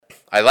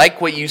I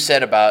like what you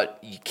said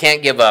about you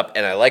can't give up,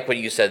 and I like what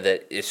you said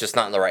that it's just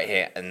not in the right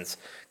hands,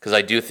 because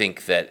I do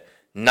think that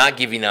not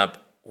giving up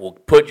will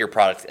put your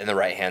product in the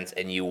right hands,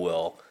 and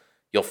you'll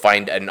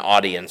find an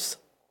audience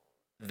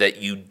that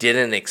you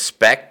didn't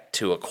expect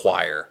to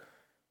acquire.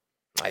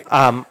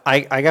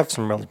 I got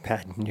some really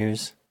bad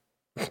news.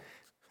 I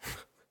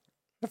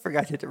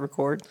forgot to hit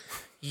record.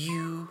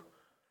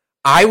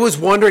 I was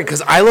wondering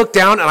because I looked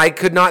down and I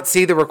could not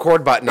see the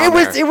record button on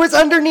there. It was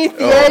underneath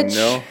the edge.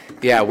 No.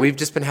 Yeah, we've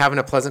just been having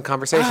a pleasant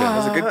conversation. It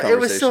was a good conversation. It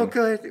was so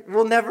good.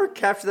 We'll never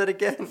capture that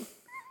again.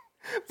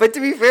 But to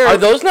be fair, Are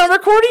those not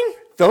recording?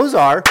 those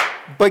are.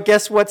 But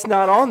guess what's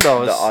not on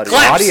those? The audio.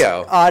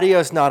 Audio.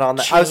 Audio's not on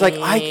that. I was like,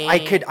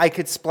 I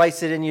could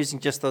splice it in using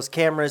just those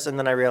cameras, and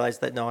then I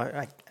realized that no,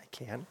 I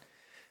can't.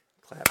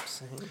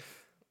 Claps.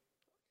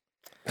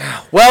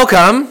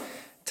 Welcome.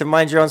 To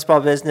Mind Your Own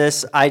Small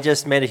Business, I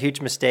just made a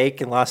huge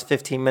mistake and lost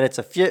 15 minutes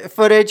of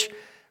footage,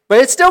 but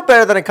it's still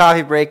better than a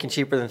coffee break and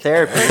cheaper than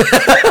therapy.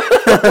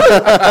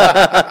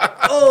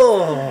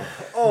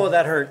 Oh,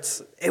 that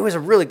hurts. It was a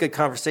really good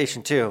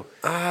conversation too.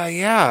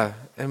 Yeah,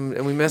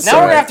 and we missed. Now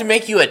we're gonna have to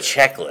make you a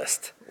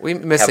checklist. We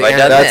missed. Have I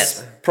done That's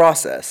this?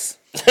 process.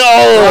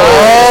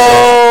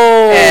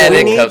 And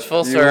it comes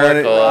full You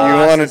circle.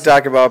 want to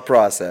talk about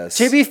process.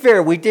 To be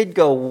fair, we did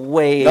go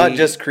way. Not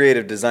just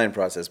creative design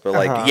process, but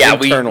like Yeah,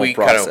 we internal kinda-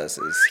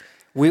 processes.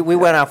 we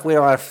went off.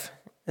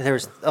 There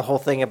was a whole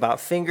thing about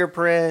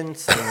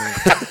fingerprints and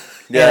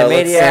Yeah,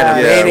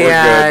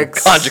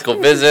 Animaniacs. Conjugal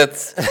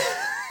visits.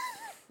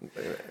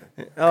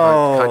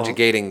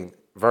 conjugating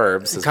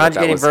verbs. Is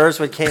Conjugating what that verbs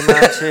what came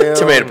out too.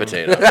 Tomato,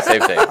 potato.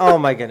 Same thing. Oh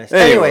my goodness.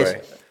 Anyway.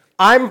 Anyways,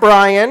 I'm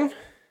Brian.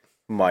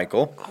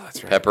 Michael.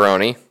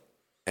 Pepperoni.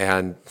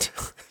 And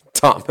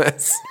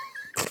Thomas.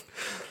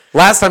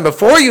 Last time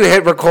before you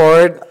hit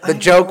record, the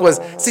joke was.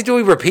 See, do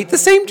we repeat the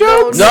same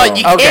jokes? No,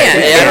 you can't.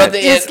 Okay. I don't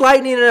think It's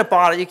lightning in a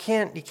bottle. You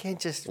can't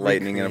just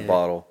Lightning in a recreate it.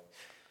 bottle.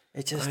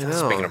 It just I know.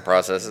 Speaking of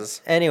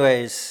processes.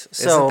 Anyways,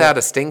 so Isn't that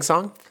a Sting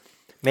song?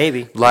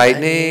 maybe.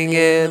 Lightning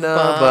in a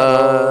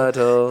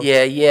bottle.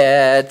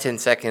 Yeah, 10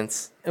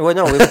 seconds. Well,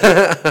 no,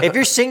 if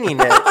you're singing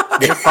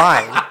it, you're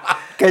fine.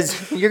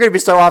 Because you're going to be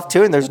so off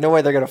tune, there's no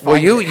way they're going to find Well,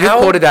 you it.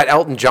 quoted that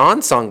Elton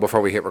John song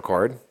before we hit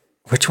record.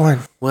 Which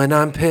one? When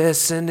I'm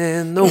pissing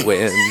in the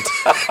wind.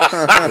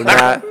 And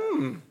that-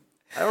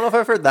 I don't know if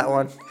I've heard that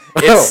one.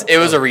 It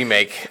was a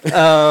remake.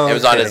 Oh, It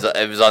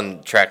was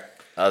on track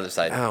other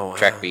side.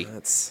 Track B.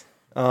 That's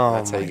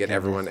Oh, how you get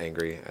everyone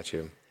angry at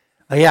you.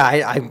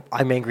 yeah,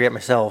 I'm angry at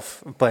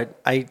myself, but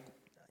I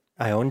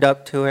owned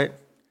up to it.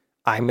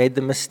 I made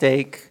the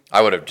mistake.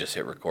 I would have just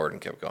hit record and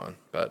kept going,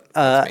 but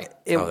that's me.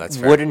 It that's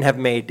fair. wouldn't have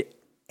made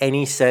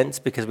any sense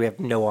because we have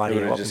no It would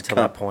audio have up just until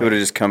come. that It point. would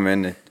have just come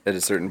in at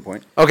a certain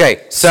point.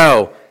 Okay,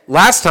 so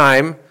last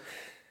time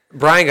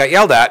Brian got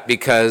yelled at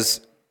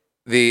because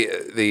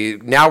the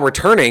now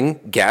returning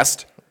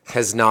guest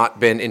has not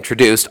been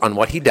introduced on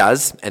what he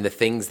does and the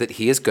things that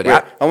he is good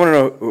at. I want to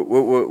know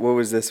what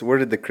was this? Where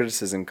did the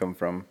criticism come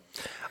from?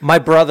 My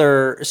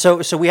brother.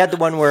 So we had the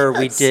one where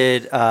we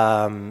did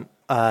the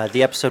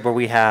episode where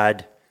we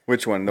had.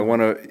 Which one? The one?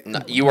 No,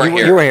 you weren't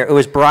here. You were here. It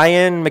was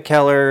Brian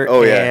McKellar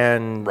Oh, yeah.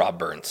 and Rob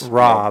Burns.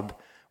 Rob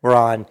were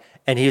on,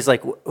 and he's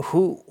like,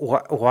 "Who?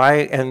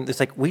 Why?" And it's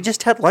like, "We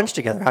just had lunch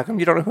together. How come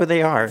you don't know who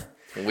they are?"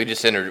 We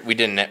just we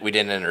didn't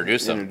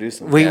introduce them. Introduce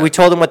them. We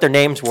told him what their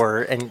names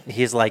were, and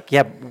he's like,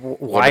 "Yeah,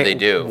 why do they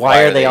do?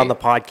 Why are they on the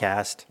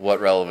podcast?" What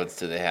relevance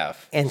do they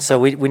have? And so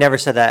we never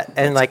said that,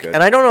 and good.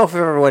 and I don't know if we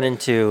ever went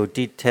into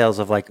details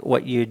of like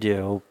what you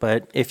do,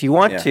 but if you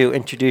want Yeah. to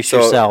introduce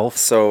yourself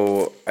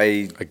So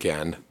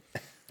Again.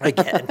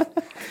 again,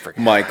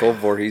 Michael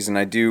Voorhees, and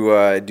I do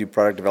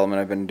product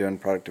development. I've been doing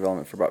product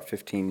development for about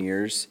 15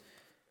 years,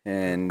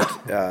 and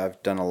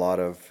I've done a lot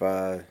of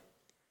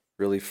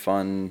really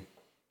fun,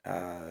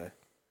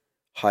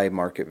 high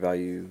market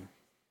value.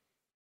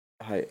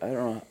 I don't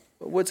know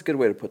what's a good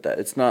way to put that.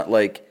 It's not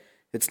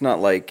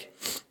like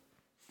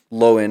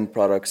low end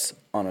products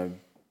on a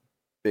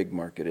big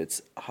market.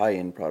 It's high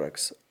end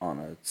products on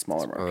a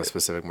smaller On a market.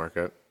 specific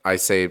market. I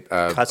say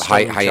Custom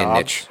high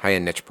end jobs.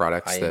 niche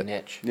products High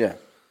niche. Yeah,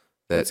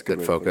 that's a good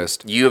that way to put it.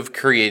 focused. You have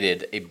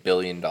created a $1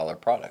 billion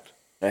product.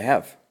 I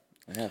have,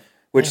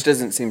 which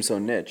doesn't seem so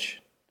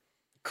niche.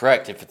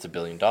 Correct, if it's $1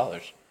 billion.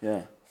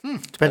 Yeah.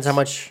 depends how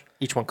much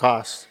each one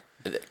costs.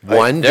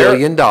 $1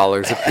 billion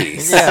a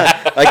piece.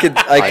 I could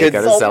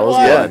Gotta sell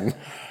us one.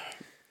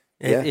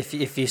 Yeah.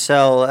 If you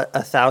sell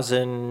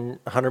 1,000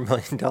 $100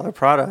 million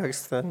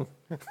products, then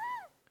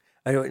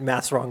I know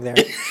math's wrong there.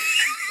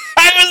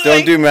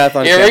 Don't do math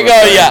on Here camera. we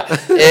go, yeah.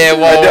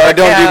 I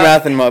don't do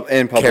math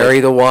in public. Carry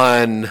the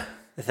one.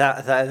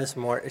 that is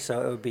more.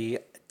 So it would be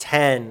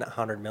 10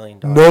 $100 million.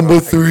 Number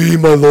 3,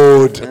 my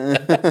lord.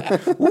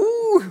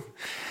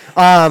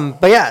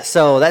 But yeah,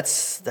 so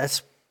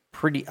that's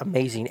pretty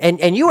amazing.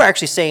 And you were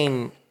actually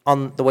saying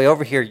on the way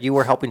over here, you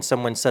were helping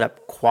someone set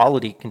up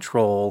quality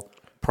control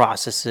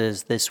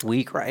processes this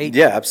week, right?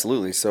 Yeah,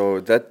 absolutely. So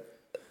that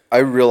I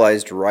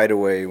realized right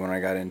away when I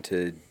got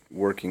into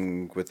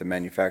working with a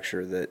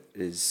manufacturer that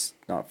is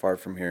not far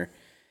from here,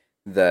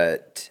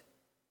 that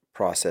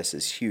process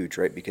is huge,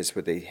 right? Because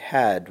what they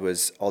had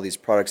was all these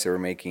products they were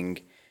making,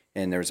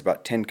 and there was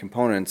about 10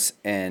 components,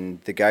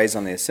 and the guys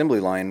on the assembly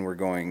line were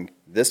going,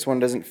 this one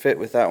doesn't fit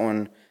with that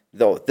one,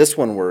 though this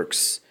one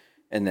works,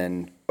 and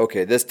then,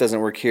 okay, this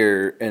doesn't work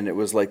here, and it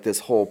was like this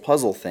whole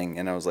puzzle thing,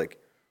 and I was like,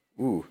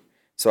 ooh.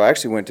 So I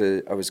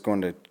actually I was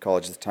going to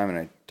college at the time, and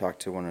I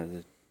talked to one of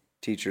the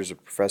teachers, a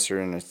professor,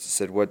 and I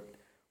said, what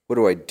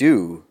do I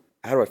do?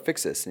 How do I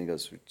fix this? And he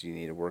goes, do you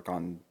need to work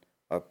on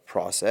a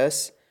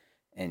process,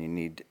 and you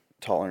need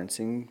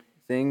tolerancing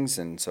things?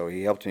 And so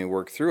he helped me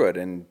work through it,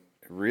 and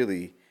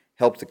really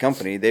helped the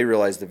company. They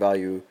realized the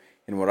value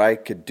in what I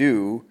could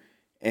do,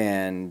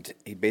 and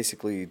he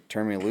basically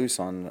turned me loose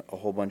on a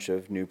whole bunch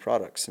of new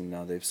products, and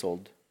now they've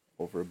sold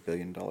over $1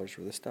 billion worth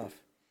of stuff.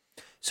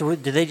 So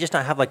did they just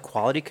not have like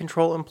quality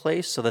control in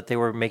place so that they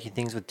were making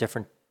things with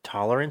different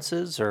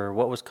tolerances, or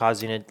what was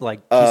causing it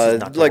like pieces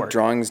not to like work?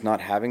 drawings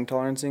not having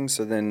tolerancing,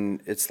 so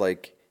then it's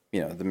like,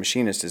 the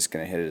machinist is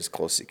going to hit it as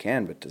close as he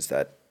can, but is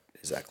that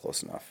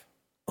close enough?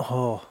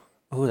 Oh,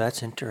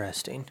 that's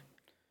interesting.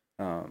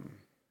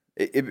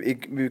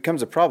 It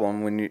becomes a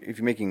problem if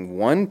you're making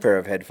one pair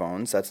of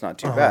headphones, that's not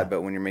too bad,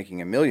 but when you're making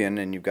 1 million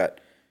and you've got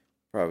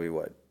probably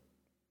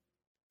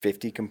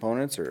 50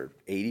 components or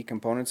 80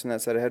 components in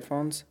that set of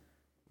headphones,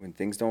 when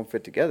things don't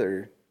fit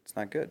together, it's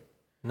not good.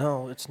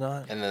 No, it's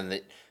not.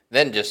 And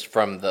then just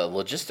from the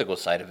logistical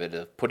side of it,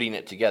 of putting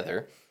it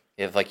together,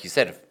 if, like you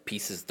said, if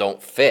pieces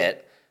don't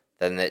fit,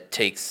 then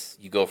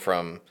you go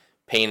from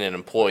paying an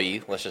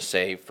employee, let's just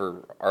say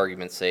for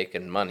argument's sake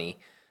and money,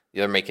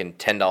 they're making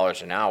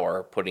 $10 an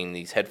hour putting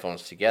these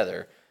headphones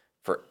together.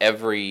 For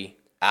every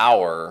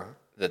hour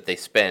that they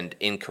spend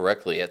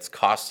incorrectly, it's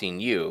costing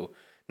you,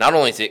 not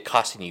only is it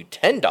costing you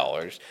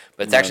 $10,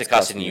 but it's actually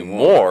costing you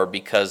more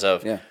because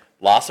of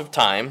loss of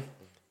time,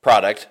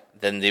 product,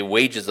 than the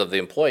wages of the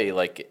employee.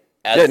 It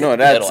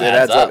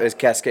adds up. It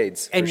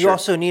cascades. And you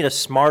also need a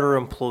smarter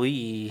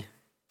employee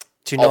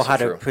to know how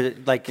to put it.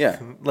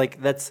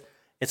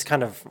 It's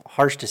kind of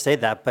harsh to say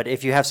that, but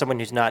if you have someone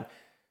who's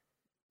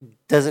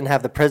doesn't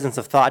have the presence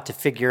of thought to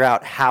figure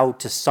out how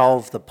to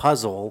solve the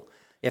puzzle,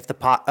 if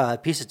the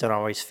pieces don't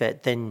always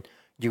fit, then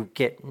you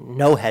get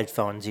no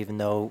headphones, even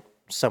though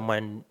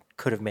someone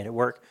could have made it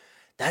work.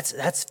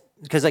 That's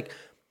because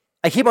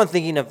I keep on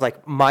thinking of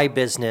my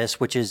business,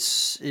 which is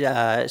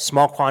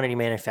small quantity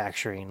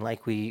manufacturing.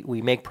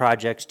 We make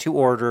projects to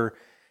order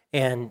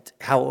and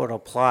how it would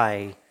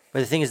apply. But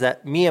the thing is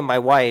that me and my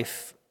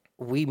wife,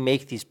 we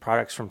make these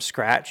products from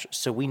scratch,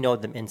 so we know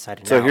them inside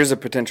and out. So here's a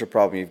potential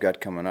problem you've got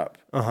coming up.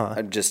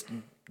 I'm just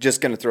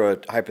going to throw a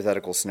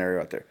hypothetical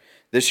scenario out there.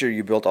 This year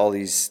you built all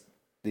these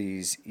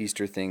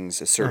Easter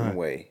things a certain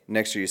way.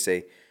 Next year you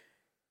say,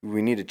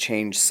 we need to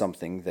change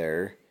something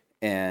there,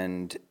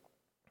 and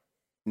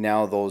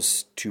now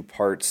those two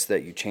parts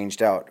that you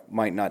changed out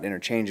might not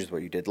interchange with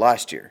what you did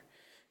last year.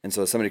 And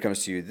so somebody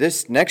comes to you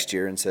this next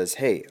year and says,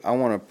 hey, I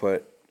want to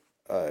put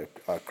a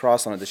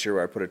cross on it this year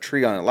where I put a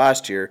tree on it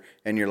last year,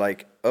 and you're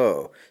like,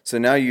 oh. So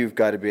now you've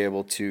got to be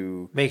able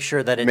to make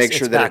sure that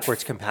it's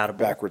backwards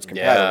compatible. Backwards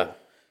compatible.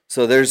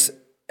 So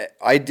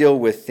I deal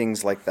with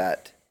things like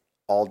that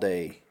all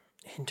day.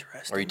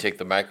 Interesting. Or you take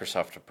the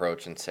Microsoft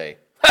approach and say,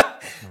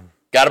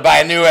 got to buy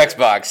a new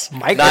Xbox.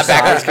 Microsoft. Not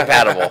backwards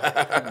compatible.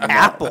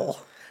 Apple.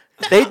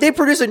 They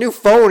produce a new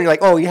phone. And you're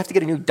like, oh, you have to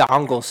get a new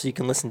dongle so you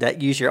can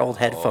use your old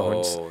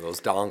headphones. Oh, those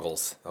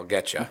dongles. They'll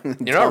get you.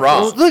 You're not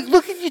wrong.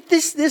 Look at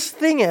this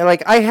thing.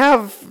 I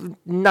have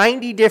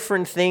 90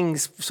 different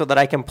things so that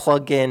I can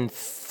plug in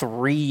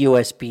 3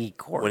 USB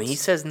cords. When he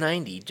says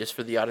 90, just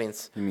for the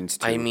audience, he means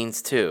 2. I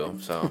means 2.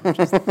 So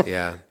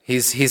Yeah,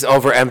 he's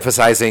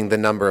overemphasizing the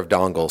number of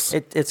dongles.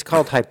 It's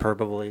called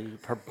hyperbole.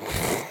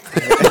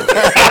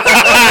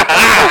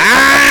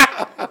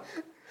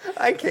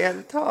 I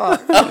can't talk.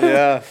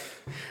 Yeah.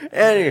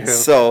 Anywho.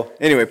 So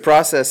anyway,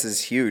 process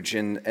is huge,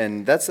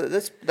 and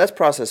that's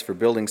process for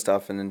building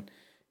stuff, and then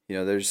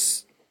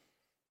there's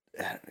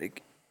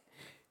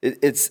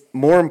it's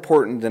more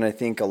important than I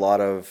think a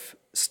lot of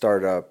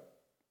startup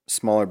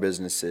smaller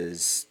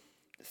businesses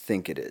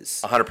think it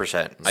is.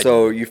 100%.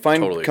 So you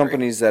find totally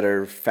companies that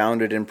are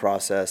founded in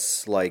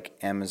process, like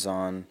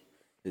Amazon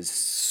is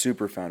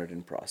super founded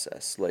in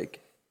process,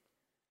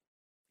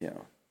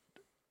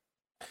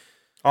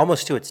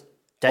 almost to its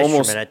detriment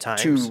almost at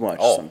times. too much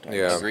Oh, sometimes.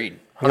 Yeah. agreed.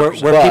 Where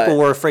 100%. people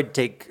were afraid to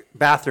take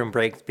bathroom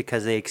breaks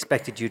because they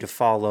expected you to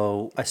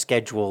follow a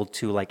schedule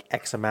to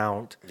X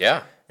amount.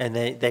 Yeah. And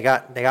they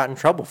got in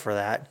trouble for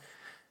that.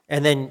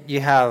 And then you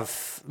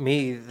have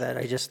me that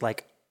I just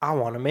I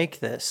want to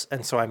make this.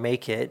 And so I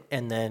make it.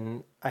 And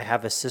then I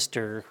have a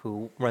sister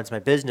who runs my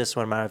business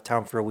when I'm out of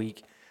town for a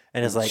week.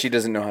 And is she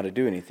doesn't know how to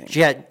do anything. she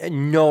had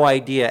no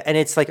idea. And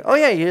it's oh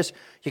yeah, you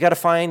got to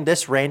find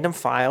this random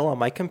file on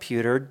my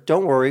computer.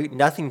 Don't worry,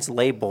 nothing's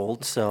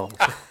labeled. So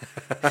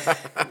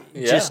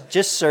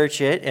just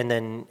search it. And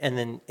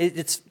then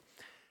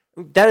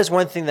that is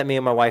one thing that me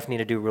and my wife need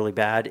to do really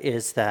bad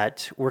is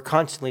that we're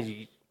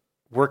constantly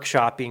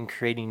workshopping,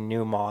 creating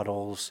new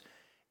models,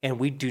 and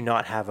we do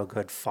not have a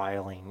good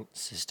filing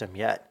system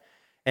yet.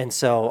 And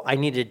so I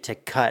needed to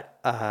cut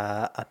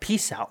a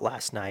piece out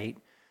last night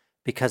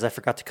because I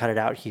forgot to cut it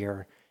out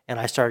here. And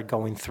I started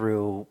going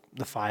through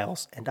the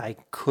files, and I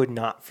could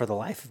not for the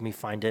life of me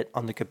find it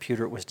on the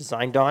computer it was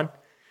designed on.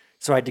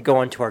 So I had to go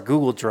onto our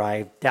Google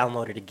Drive,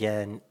 download it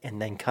again,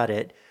 and then cut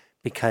it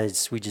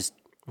because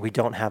we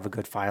don't have a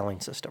good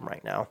filing system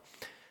right now.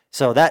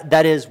 So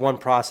that is one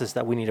process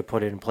that we need to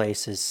put in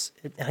place.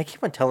 And I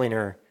keep on telling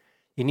her,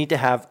 you need to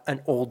have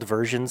an old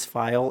versions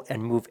file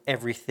and move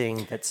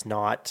everything that's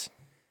not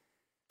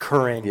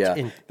current.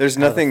 Yeah, there's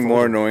nothing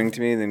more annoying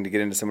to me than to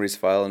get into somebody's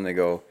file and they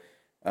go,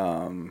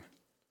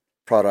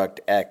 product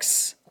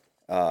X,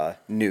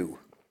 new,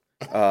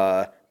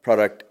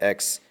 product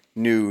X,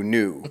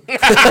 new,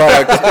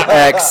 product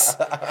X,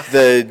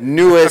 the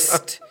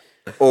newest,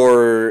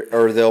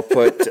 or they'll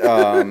put,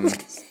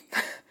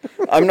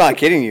 I'm not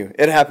kidding you.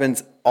 It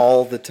happens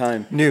all the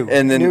time. New.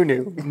 Exactly.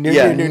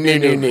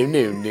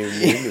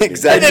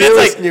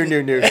 New.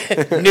 New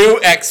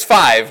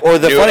X5. Or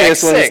the new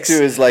funniest X6. one is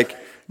too is like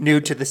new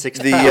to the 6.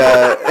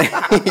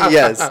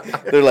 Yes,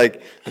 they're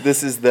like,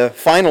 this is the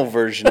final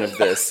version of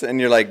this, and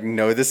you're like,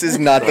 no, this is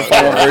not the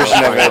final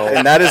version of it,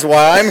 and that is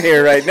why I'm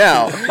here right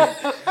now.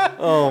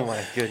 Oh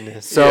my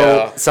goodness.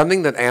 So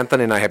something that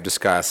Anthony and I have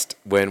discussed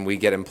when we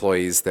get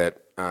employees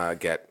that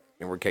get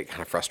kind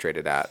of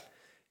frustrated at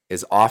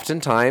is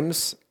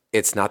oftentimes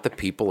it's not the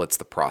people, it's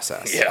the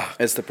process. Yeah.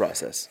 It's the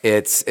process.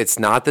 It's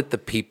not that the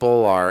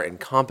people are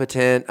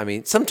incompetent. I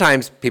mean,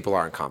 sometimes people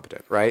are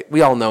incompetent, right?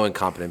 We all know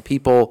incompetent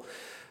people,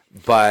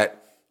 but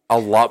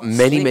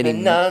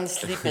Sleeping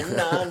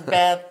on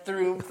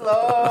bathroom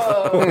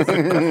floors.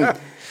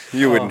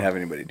 You wouldn't have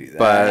anybody do that.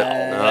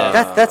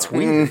 But That's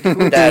weird.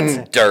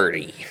 That's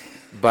dirty.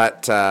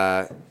 But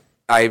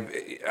I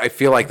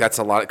feel like that's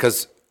a lot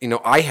because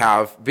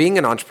being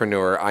an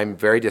entrepreneur, I'm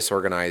very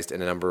disorganized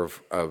in a number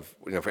of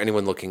for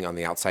anyone looking on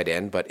the outside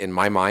in. But in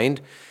my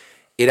mind,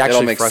 it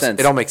all makes sense.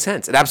 It all makes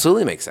sense. It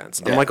absolutely makes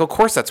sense. Yeah. I'm like, of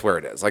course, that's where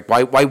it is. Like,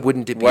 why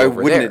wouldn't it be? Why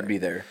over wouldn't there? it be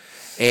there?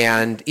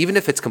 And even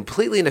if it's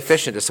completely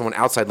inefficient to someone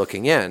outside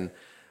looking in,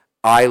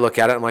 I look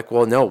at it. I'm like,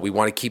 well, no, we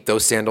want to keep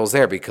those sandals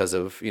there because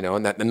of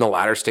and then the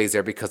ladder stays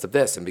there because of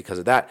this and because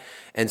of that.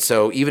 And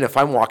so even if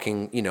I'm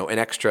walking an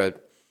extra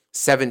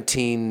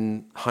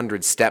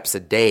 1,700 steps a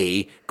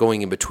day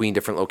going in between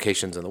different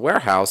locations in the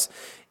warehouse,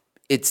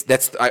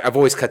 I've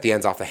always cut the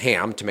ends off the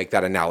ham to make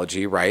that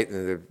analogy, right?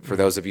 For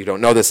those of you who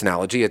don't know this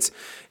analogy, it's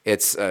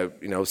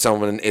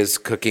someone is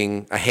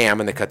cooking a ham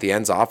and they cut the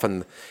ends off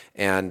and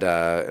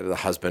the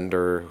husband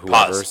or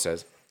whoever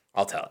says,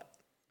 I'll tell it.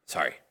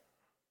 Sorry.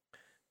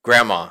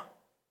 Grandma,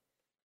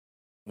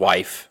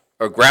 wife,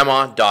 or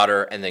grandma,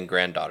 daughter, and then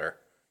granddaughter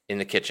in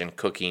the kitchen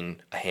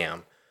cooking a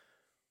ham.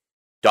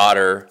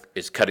 Daughter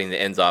is cutting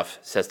the ends off,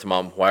 says to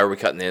mom, why are we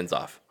cutting the ends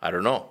off? I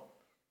don't know.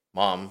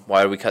 Mom,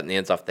 why are we cutting the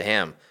ends off the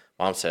ham?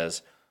 Mom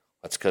says,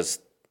 that's because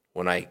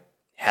when I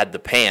had the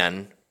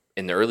pan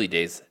in the early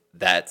days,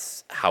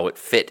 that's how it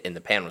fit in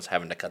the pan, was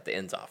having to cut the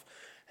ends off.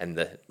 And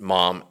the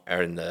mom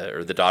or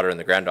the daughter and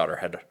the granddaughter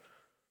had to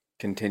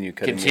continue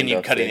cutting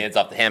the ends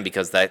off the ham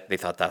because they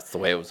thought that's the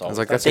way it was always. I was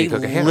like, that's how you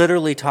cook a ham. They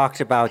literally talked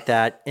about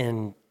that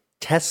in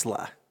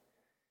Tesla.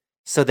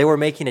 So they were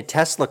making a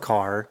Tesla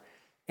car,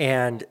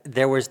 and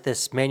there was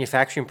this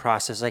manufacturing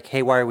process like,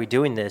 hey, why are we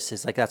doing this?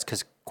 It's like, that's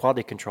because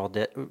quality control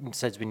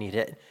says we need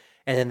it.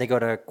 And then they go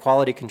to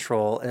quality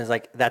control, and it's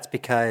like, that's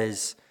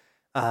because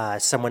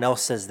someone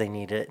else says they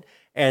need it.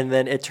 And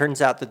then it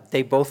turns out that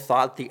they both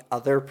thought the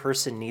other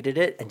person needed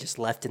it and just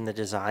left in the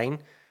design,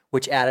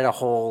 which added a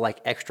whole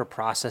like extra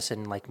process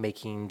in like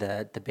making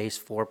the base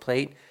floor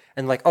plate.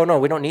 And like, oh no,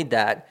 we don't need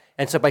that.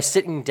 And so by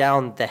sitting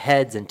down the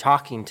heads and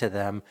talking to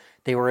them,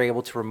 they were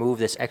able to remove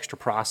this extra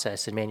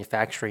process in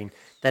manufacturing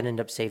that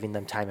ended up saving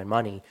them time and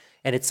money.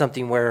 And it's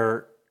something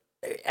where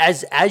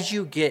as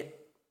you get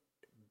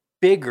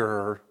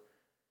bigger,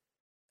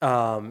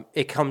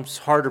 it comes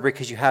harder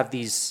because you have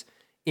these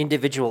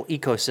individual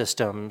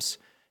ecosystems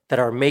that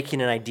are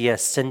making an idea,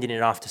 sending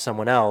it off to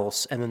someone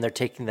else, and then they're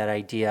taking that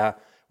idea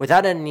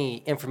without any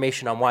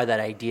information on why that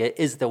idea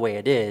is the way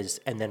it is,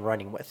 and then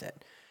running with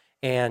it.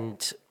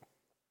 And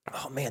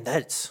oh man,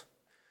 that's.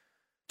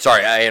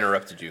 Sorry, I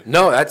interrupted you.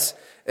 No,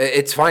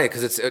 it's fine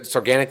because it's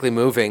organically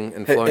moving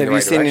and flowing. Have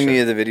you seen any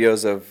of the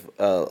videos of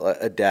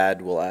a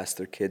dad will ask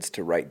their kids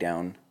to write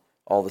down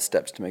all the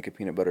steps to make a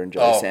peanut butter and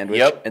jelly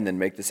sandwich, and then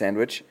make the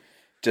sandwich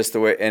just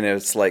the way? And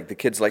it's like the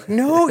kid's like,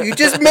 "No, you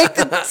just make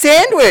the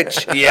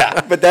sandwich."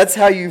 Yeah, but that's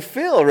how you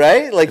feel,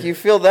 right? Like you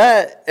feel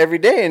that every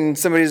day, and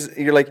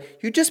you're like,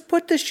 "You just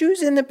put the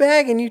shoes in the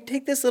bag, and you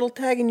take this little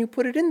tag and you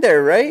put it in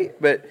there, right?"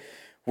 But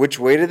which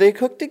way do they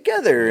cook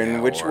together,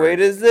 and which way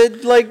does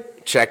it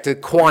like? Check the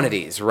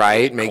quantities,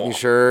 right? Making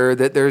sure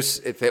that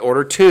if they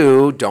order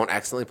 2, don't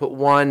accidentally put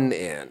 1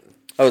 in.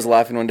 I was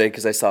laughing one day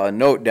because I saw a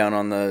note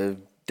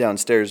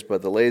downstairs by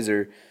the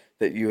laser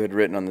that you had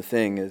written on the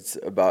thing. It's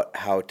about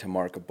how to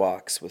mark a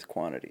box with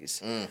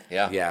quantities.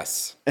 Yeah.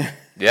 Yes.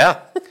 Yeah.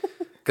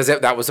 because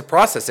that was a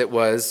process. It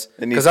was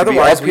because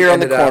otherwise we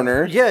ended on the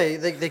corner. Yeah,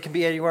 they can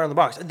be anywhere on the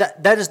box.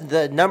 That is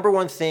the number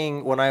one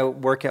thing when I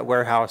work at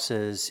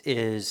warehouses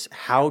is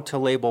how to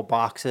label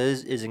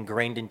boxes is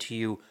ingrained into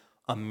you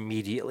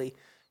immediately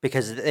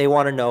because they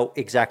want to know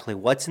exactly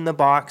what's in the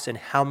box and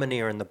how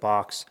many are in the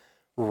box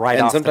right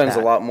off the bat. And sometimes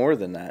a lot more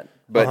than that.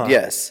 But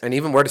yes. And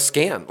even where to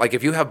scan. Like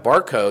if you have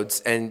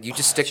barcodes and you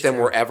just stick them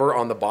wherever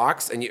on the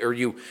box and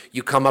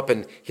you come up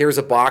and here's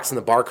a box and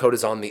the barcode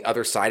is on the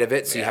other side of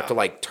it. So you have to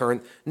like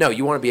turn. No,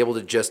 you want to be able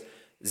to just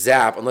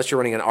zap, unless you're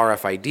running an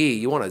RFID,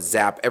 you want to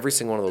zap every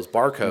single one of those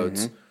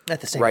barcodes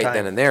at the same right time.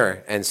 Then and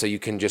there. And so you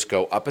can just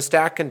go up a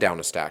stack and down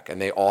a stack and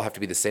they all have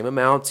to be the same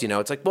amounts.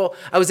 It's like, well,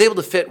 I was able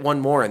to fit one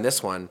more in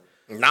this one.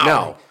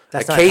 No.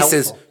 That's a not case helpful.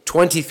 is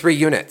 23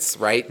 units,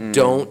 right?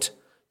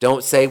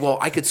 Don't say, well,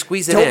 I could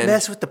squeeze it in. Don't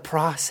mess with the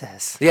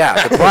process.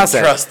 Yeah, the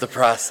process. Trust the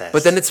process.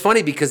 But then it's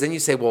funny because then you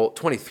say, well,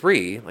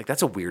 23, like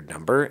that's a weird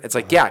number. It's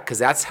like, yeah, because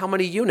that's how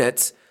many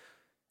units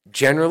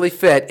generally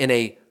fit in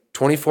a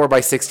 24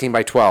 by 16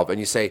 by 12. And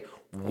you say,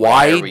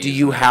 why do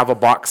you have a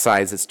box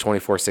size that's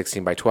 24,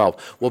 16 by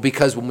 12? Well,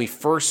 because when we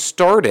first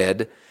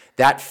started,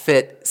 that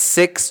fit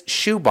 6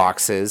 shoe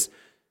boxes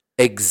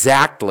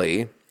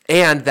exactly.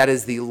 And that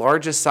is the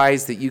largest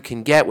size that you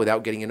can get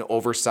without getting an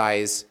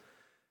oversized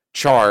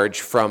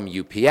charge from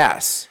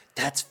UPS.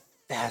 That's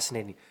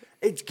fascinating.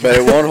 But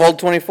it won't hold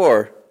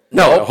 24.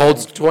 No, it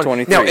holds 23.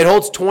 23. No, it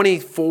holds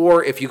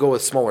 24 if you go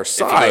with smaller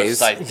size.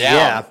 Down.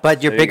 Yeah,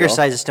 but your bigger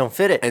sizes don't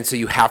fit it. And so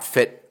you have to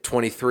fit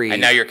 23.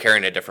 And now you're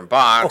carrying a different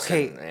box.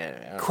 Okay,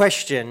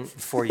 question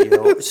for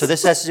you. So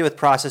this has to do with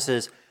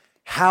processes.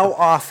 How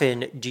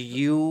often do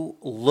you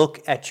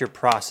look at your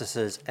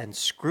processes and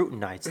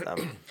scrutinize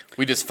them?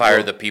 We just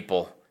fire the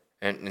people.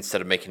 And instead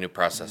of making new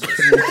processes,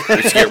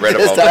 we just get rid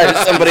of them.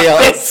 Hire somebody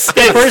else.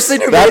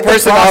 That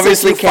person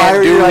obviously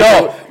can't do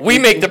No, we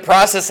make the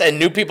process, and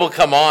new people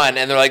come on,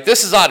 and they're like,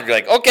 "This is odd." You're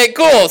like, "Okay,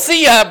 cool,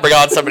 see ya." Bring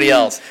on somebody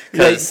else.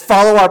 Because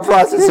follow our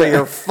process, or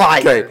you're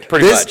fired.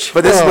 pretty much.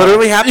 But this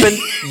literally happened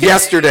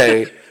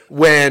yesterday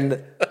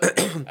when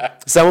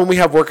someone we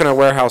have working in our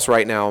warehouse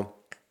right now,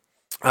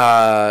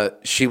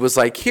 she was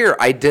like, "Here,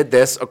 I did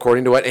this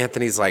according to what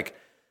Anthony's like.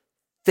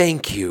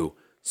 Thank you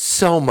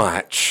so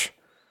much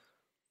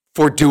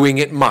for doing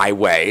it my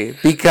way,"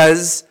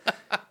 because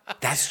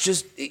that's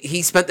just,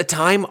 he spent the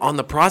time on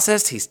the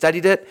process. He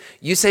studied it.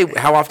 You say,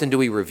 how often do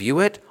we review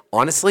it?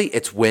 Honestly,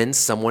 it's when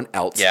someone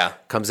else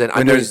comes in.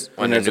 When there's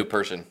a new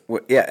person.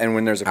 And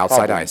when there's a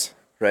outside problem, eyes.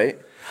 right?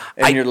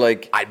 And you're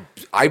like,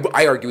 I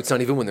argue it's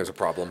not even when there's a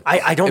problem.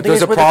 I don't if think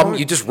there's it's a problem,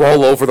 you just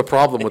roll over the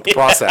problem with the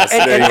process.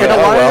 and a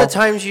lot of the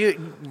times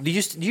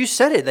you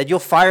said it that you'll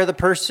fire the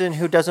person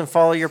who doesn't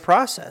follow your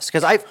process.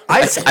 Because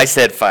I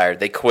said fired.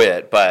 They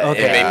quit, but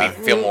it made me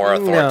feel more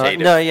authoritative.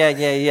 No,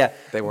 yeah.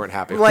 They weren't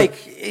happy.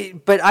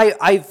 But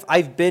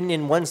I've been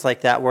in ones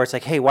like that where it's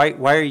like, hey,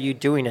 why are you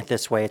doing it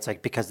this way? It's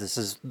like, because this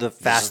is the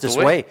fastest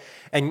way.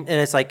 And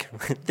it's like,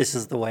 this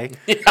is the way.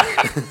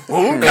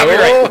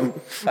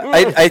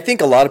 I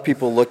think a lot of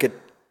people look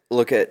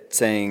at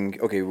saying,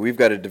 okay, we've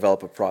got to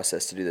develop a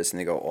process to do this, and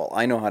they go, well,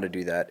 I know how to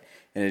do that,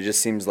 and it just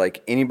seems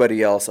like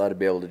anybody else ought to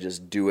be able to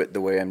just do it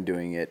the way I'm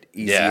doing it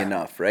easy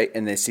enough, right?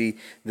 And they see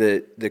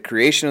the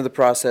creation of the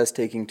process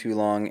taking too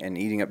long and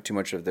eating up too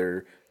much of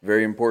their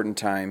very important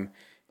time,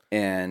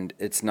 and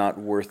it's not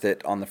worth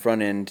it on the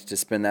front end to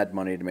spend that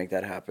money to make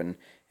that happen,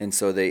 and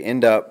so they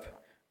end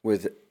up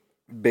with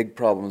big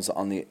problems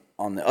on the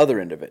other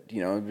end of it,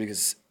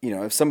 because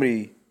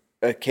if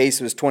a case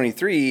was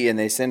 23 and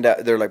they send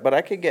out, they're like, but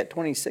I could get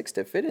 26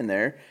 to fit in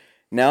there.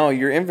 Now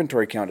your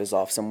inventory count is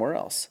off somewhere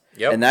else.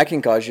 Yep. And that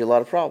can cause you a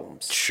lot of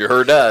problems.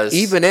 Sure does.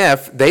 Even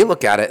if they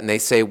look at it and they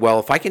say,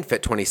 well, if I can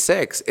fit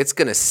 26, it's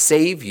going to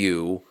save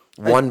you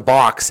one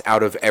box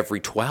out of every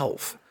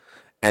 12.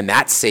 And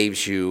that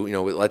saves you,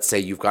 let's say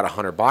you've got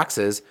 100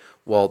 boxes.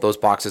 Well, those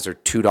boxes are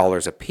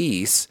 $2 a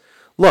piece.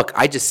 Look,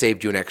 I just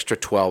saved you an extra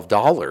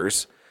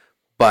 $12,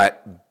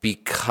 but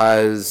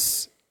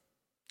because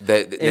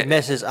it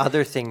messes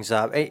other things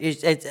up.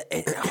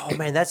 Oh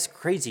man, that's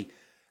crazy.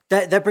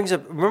 That brings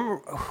up. Remember,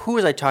 who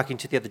was I talking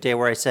to the other day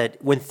where I said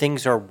when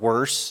things are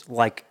worse,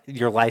 like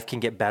your life can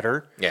get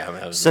better?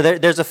 Yeah. So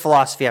there's a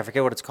philosophy, I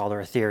forget what it's called, or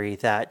a theory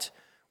that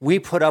we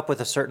put up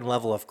with a certain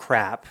level of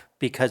crap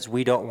because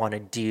we don't want to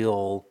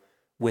deal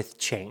with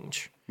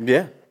change.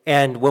 Yeah.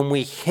 And when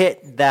we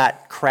hit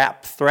that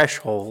crap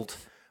threshold,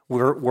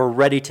 we're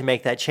ready to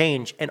make that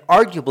change, and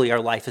arguably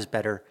our life is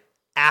better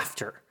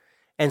after.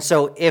 And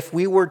so if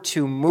we were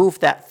to move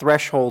that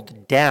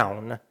threshold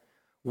down,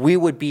 we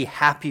would be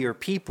happier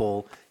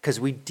people because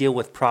we deal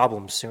with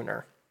problems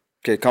sooner.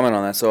 Okay, comment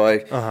on that. So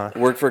I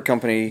work for a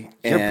company,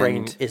 and your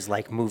brain is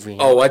like moving.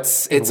 Oh,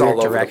 it's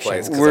all over the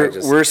place.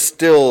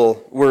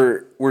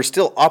 We're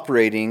still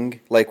operating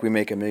like we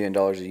make $1 million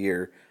a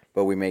year,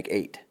 but we make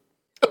 8.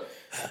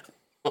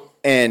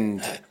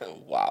 And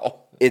wow.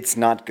 It's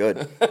not good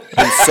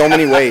in so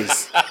many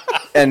ways.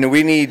 And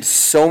we need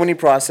so many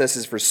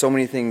processes for so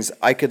many things.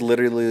 I could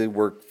literally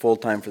work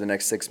full-time for the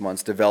next 6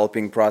 months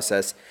developing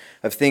process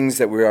of things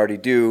that we already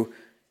do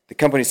the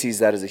company sees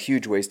that as a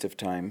huge waste of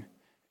time,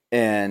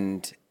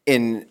 and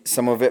in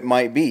some of it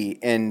might be.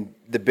 And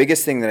the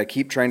biggest thing that I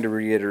keep trying to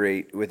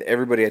reiterate with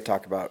everybody I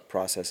talk about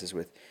processes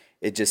with,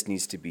 it just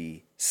needs to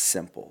be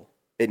simple.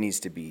 It needs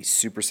to be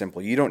super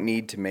simple. You don't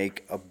need to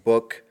make a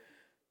book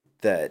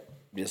that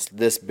just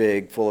this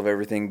big, full of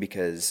everything,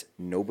 because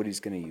nobody's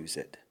going to use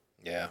it.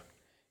 Yeah.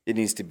 It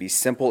needs to be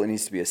simple. It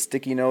needs to be a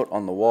sticky note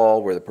on the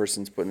wall where the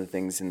person's putting the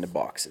things into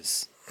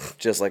boxes,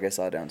 just like I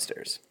saw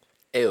downstairs.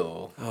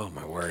 Ew. Oh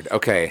my word.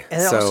 Okay.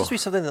 And it also has to be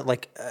something that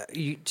like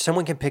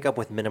someone can pick up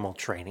with minimal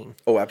training.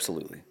 Oh,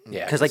 absolutely.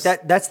 Yeah. Because like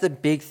that's the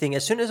big thing.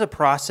 As soon as a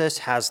process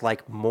has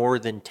like more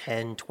than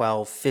 10,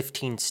 12,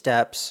 15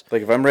 steps.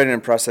 Like if I'm writing a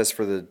process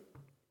for the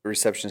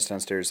receptionist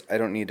downstairs, I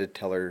don't need to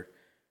tell her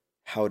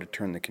how to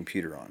turn the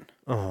computer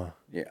on.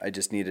 Yeah, I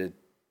just need to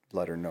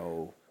let her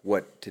know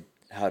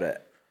how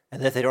to.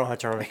 And if they don't know how to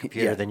turn on a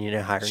computer, then you need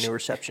to hire a new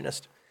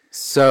receptionist.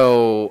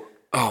 So,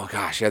 oh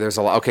gosh, yeah, there's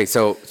a lot. Okay,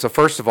 so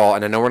first of all,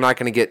 and I know we're not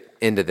going to get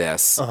into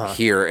this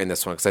here in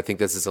this one, because I think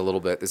this is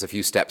there's a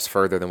few steps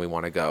further than we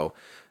want to go.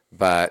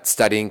 But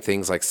studying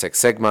things like Six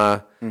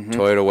Sigma,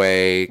 Toyota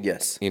Way,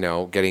 yes,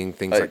 getting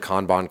things like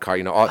Kanban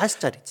card, I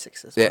studied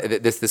Six Sigma.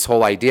 This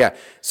whole idea.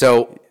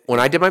 So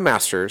when I did my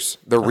master's,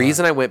 the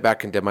reason I went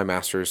back and did my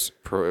master's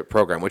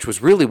program, which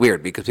was really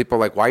weird because people are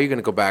like, why are you going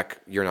to go back?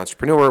 You're an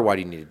entrepreneur. Why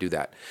do you need to do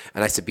that?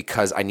 And I said,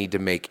 because I need to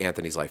make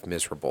Anthony's life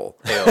miserable,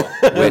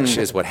 which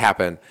is what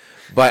happened.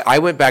 But I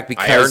went back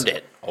because I earned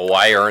it. Oh,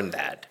 I earned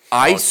that.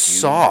 I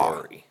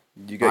saw.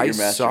 You got your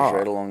master's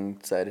right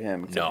alongside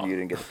him, except you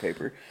didn't get the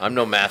paper. I'm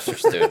no master's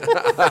student.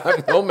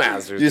 I'm no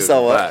master's You student.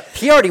 saw what?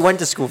 He already went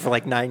to school for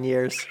like 9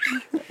 years.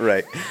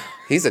 Right.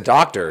 He's a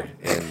doctor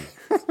in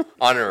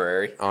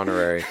Honorary.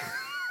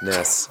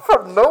 honorariness.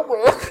 From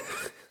nowhere.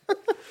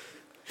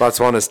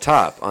 Botswana's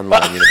top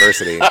online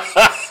university.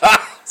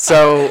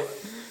 So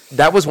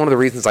that was one of the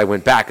reasons I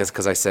went back, is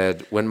because I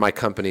said, as my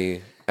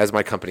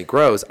company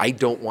grows, I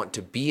don't want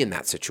to be in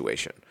that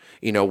situation.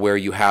 Where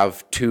you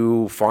have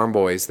two farm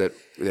boys that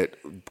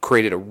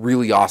created a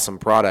really awesome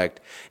product,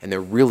 and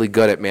they're really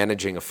good at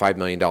managing a $5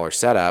 million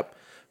setup,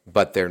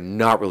 but they're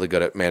not really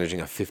good at managing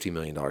a $50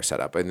 million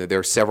setup. And there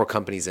are several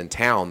companies in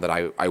town that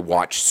I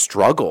watch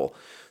struggle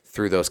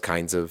through those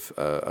kinds of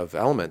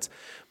elements.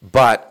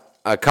 But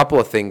a couple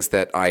of things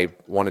that I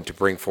wanted to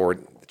bring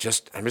forward,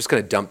 I'm just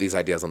going to dump these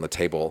ideas on the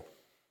table,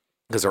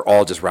 because they're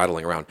all just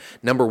rattling around.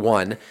 Number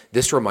one,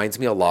 this reminds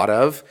me a lot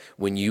of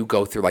when you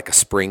go through like a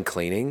spring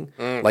cleaning.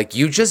 Like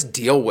you just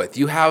deal with,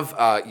 you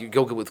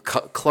go with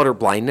clutter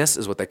blindness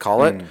is what they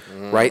call it,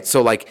 right?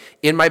 So like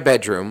in my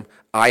bedroom,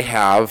 I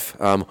have,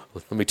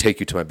 let me take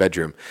you to my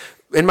bedroom.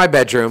 In my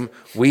bedroom,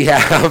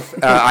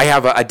 I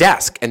have a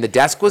desk, and the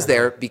desk was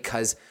there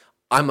because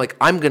I'm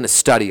going to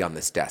study on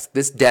this desk.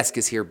 This desk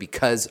is here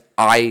because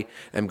I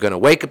am going to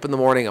wake up in the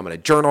morning, I'm going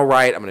to journal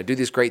write, I'm going to do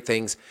these great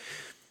things.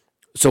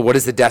 So what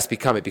does the desk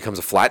become? It becomes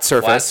a flat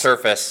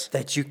surface.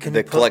 That you can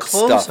that put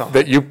clothes on.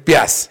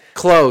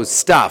 Clothes,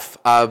 stuff,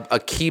 a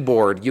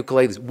keyboard,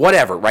 ukuleles,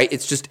 whatever, right?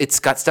 It's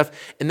got stuff.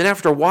 And then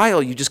after a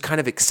while, you just kind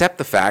of accept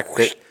the fact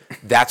that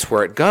that's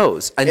where it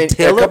goes.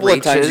 Until a couple it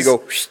reaches, of times you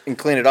go and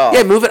clean it off.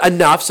 Yeah, move it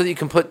enough so that you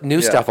can put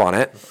new stuff on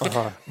it.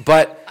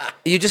 But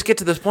you just get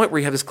to this point where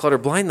you have this clutter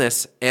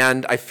blindness.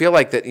 And I feel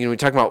like that, we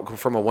talk about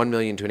from a $1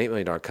 million to an $8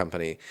 million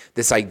company,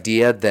 this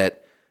idea that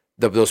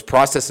those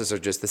processes are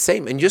just the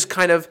same, and just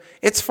kind of,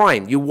 it's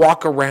fine. You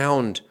walk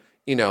around,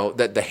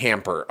 the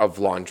hamper of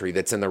laundry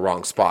that's in the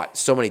wrong spot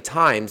so many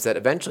times that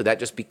eventually that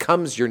just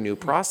becomes your new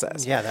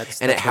process. Yeah,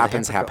 and it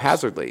happens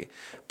haphazardly.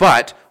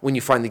 But when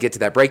you finally get to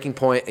that breaking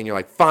point and you're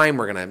like, fine,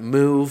 we're gonna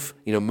move.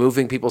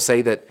 Moving, people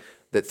say that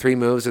 3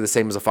 moves are the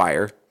same as a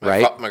fire,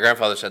 right? My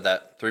grandfather said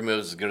that 3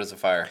 moves is as good as a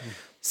fire.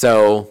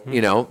 So,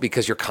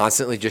 because you're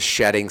constantly just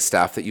shedding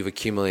stuff that you've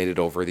accumulated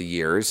over the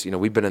years.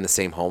 We've been in the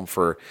same home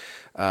for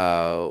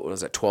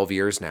 12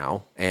 years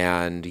now.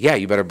 And yeah,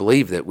 you better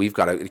believe that we've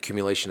got an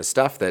accumulation of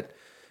stuff that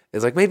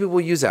is like, maybe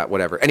we'll use that,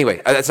 whatever. Anyway,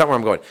 that's not where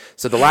I'm going.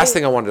 So the last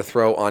thing I wanted to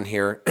throw on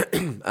here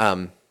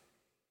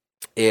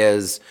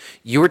is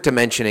you were to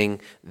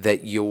mentioning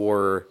that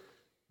your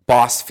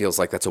boss feels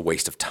like that's a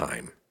waste of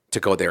time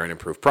to go there and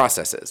improve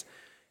processes.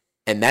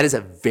 And that is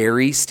a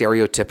very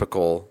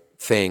stereotypical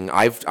thing.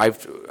 I've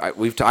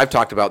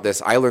talked about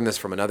this. I learned this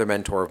from another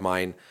mentor of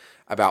mine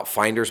about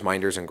finders,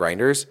 minders, and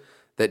grinders.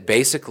 That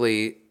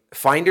basically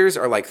finders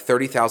are like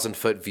 30,000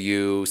 foot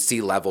view,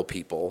 C-level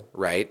people,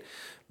 right?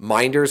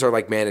 Minders are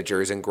like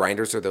managers, and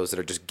grinders are those that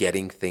are just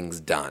getting things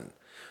done.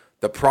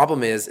 The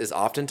problem is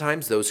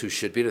oftentimes those who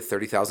should be at a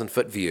 30,000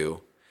 foot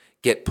view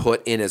get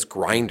put in as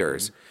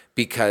grinders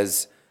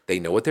because they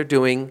know what they're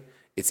doing.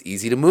 It's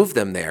easy to move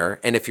them there.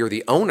 And if you're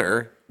the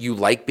owner, you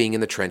like being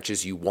in the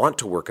trenches. You want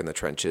to work in the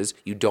trenches.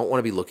 You don't want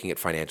to be looking at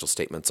financial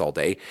statements all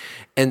day.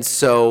 And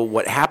so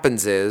what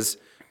happens is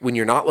when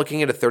you're not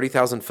looking at a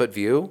 30,000 foot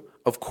view,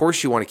 of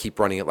course you want to keep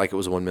running it like it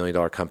was a $1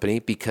 million company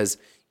because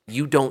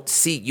you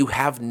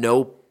have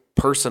no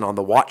person on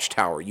the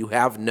watchtower. You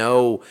have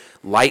no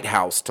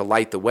lighthouse to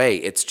light the way.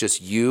 It's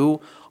just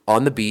you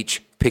on the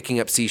beach picking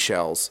up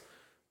seashells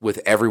with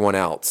everyone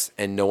else,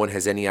 and no one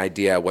has any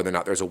idea whether or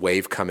not there's a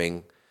wave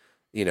coming,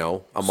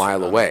 a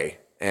mile away,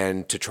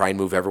 and to try and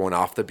move everyone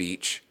off the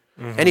beach.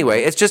 Mm-hmm.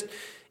 Anyway, it's just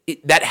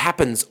that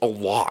happens a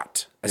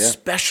lot,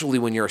 especially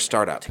when you're a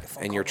startup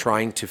and you're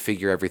trying to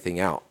figure everything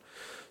out.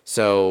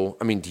 So,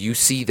 I mean, do you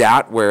see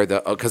that where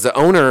because the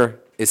owner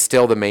is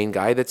still the main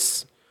guy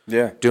that's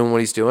doing what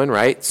he's doing,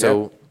 right?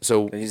 So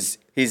he's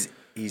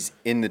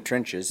in the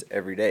trenches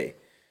every day,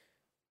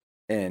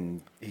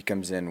 and he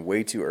comes in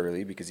way too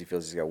early because he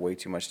feels he's got way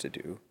too much to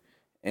do,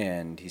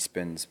 and he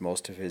spends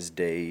most of his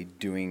day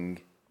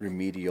doing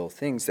remedial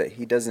things that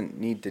he doesn't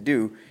need to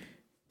do.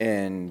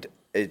 And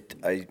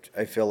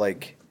I feel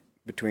like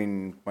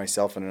between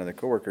myself and another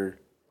coworker,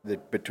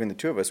 that between the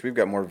two of us, we've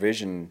got more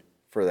vision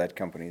for that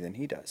company than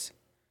he does,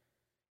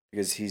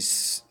 because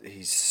he's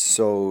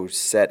so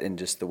set in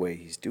just the way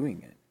he's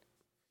doing it.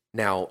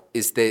 Now,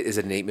 is it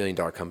an $8 million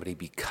company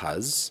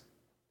because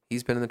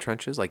he's been in the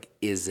trenches? Like,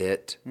 is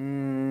it? I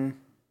mean,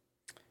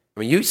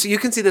 you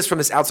can see this from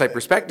this outside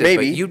perspective,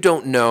 but you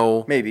don't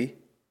know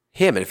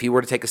him. And if he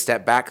were to take a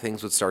step back,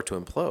 things would start to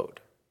implode.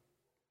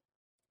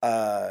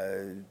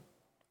 I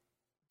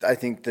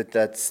think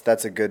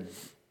that's a good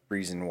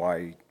reason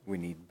why we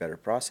need better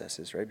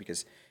processes, right?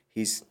 Because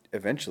he's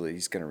going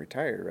to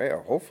retire, right? Or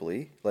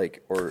hopefully,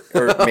 or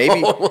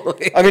maybe.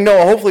 I mean,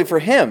 no, hopefully for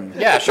him.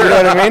 Yeah, sure. You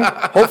know what I mean?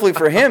 Hopefully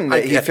for him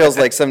that he feels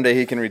like someday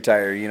he can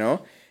retire,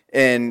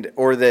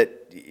 or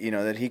that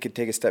that he could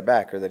take a step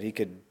back, or that he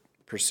could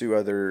pursue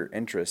other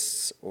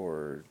interests,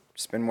 or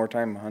spend more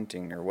time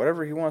hunting, or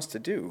whatever he wants to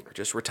do, or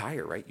just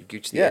retire. Right? You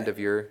get to the end of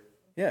your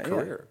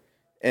career,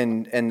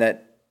 and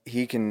that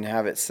he can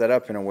have it set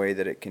up in a way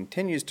that it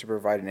continues to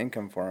provide an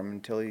income for him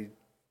until he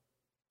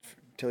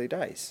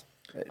dies.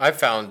 I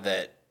found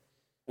that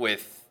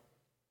with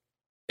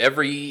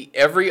every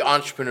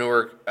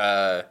entrepreneur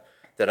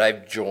that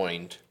I've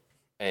joined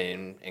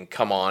and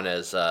come on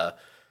as a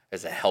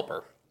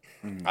helper,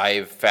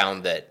 I've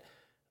found that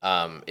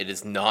it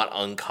is not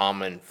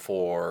uncommon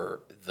for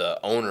the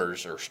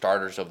owners or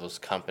starters of those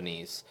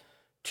companies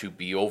to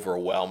be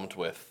overwhelmed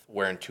with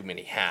wearing too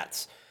many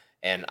hats.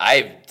 And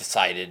I've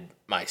decided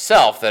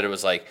myself that it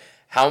was like,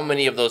 how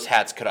many of those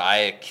hats could I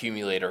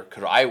accumulate or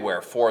could I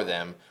wear for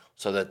them,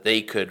 so that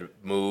they could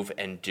move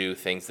and do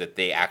things that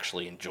they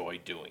actually enjoy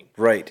doing.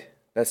 Right.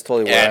 That's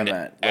totally where I'm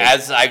at.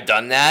 As I've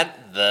done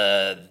that,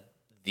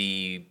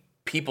 the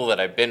people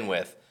that I've been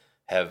with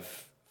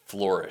have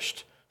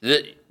flourished.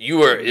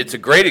 It's a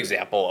great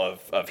example of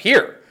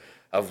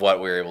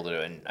what we were able to do.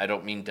 And I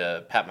don't mean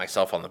to pat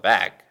myself on the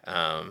back,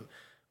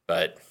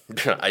 but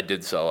I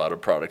did sell out a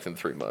product in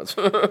 3 months.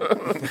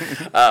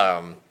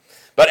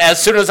 But as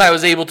soon as I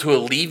was able to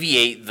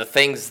alleviate the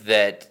things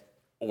that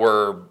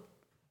were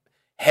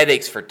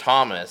headaches for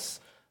Thomas,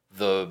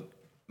 the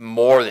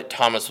more that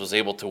Thomas was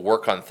able to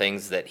work on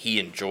things that he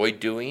enjoyed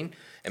doing,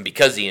 and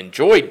because he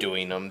enjoyed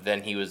doing them,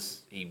 then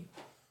he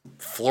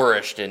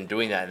flourished in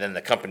doing that, and then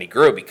the company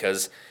grew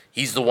because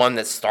he's the one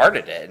that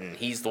started it, and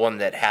he's the one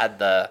that had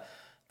the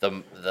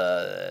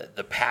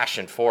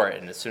passion for it,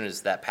 and as soon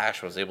as that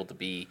passion was able to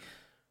be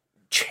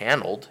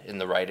channeled in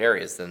the right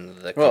areas, then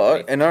the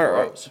company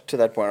grows. To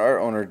that point, our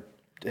owner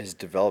has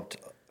developed,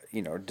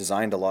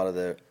 designed a lot of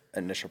the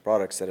initial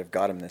products that have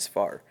got him this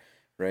far,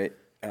 right?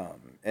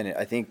 And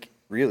I think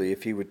really,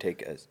 if he would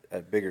take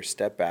a bigger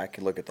step back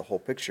and look at the whole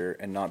picture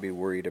and not be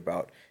worried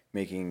about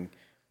making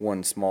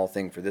one small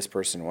thing for this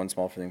person, one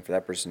small thing for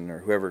that person,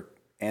 or whoever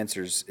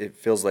answers, it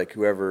feels like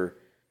whoever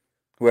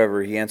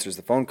he answers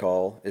the phone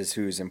call is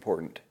who's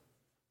important,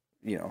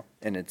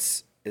 and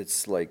it's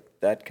like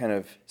that kind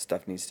of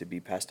stuff needs to be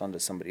passed on to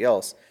somebody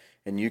else,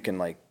 and you can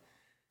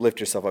lift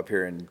yourself up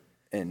here and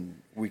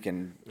we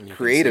can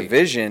create a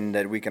vision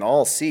that we can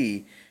all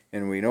see,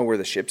 and we know where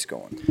the ship's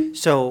going.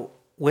 So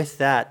with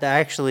that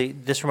actually,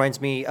 this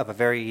reminds me of a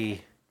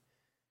very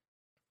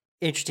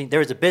interesting, there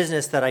was a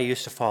business that I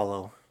used to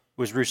follow, it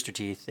was Rooster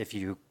Teeth, if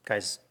you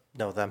guys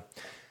know them.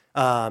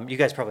 You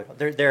guys probably know.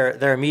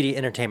 They're a media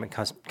entertainment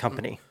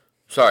company.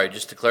 Sorry,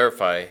 just to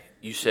clarify,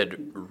 you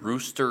said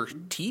Rooster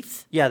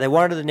Teeth? Yeah, they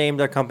wanted to name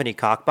their company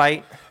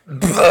Cockbite,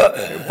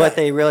 but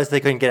they realized they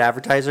couldn't get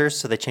advertisers,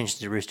 so they changed it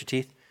to Rooster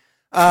Teeth.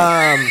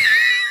 That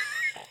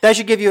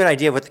should give you an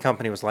idea of what the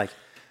company was like.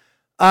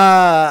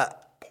 The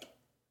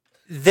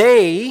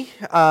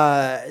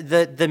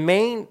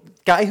main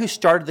guy who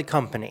started the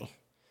company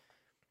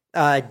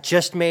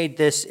just made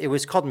this. It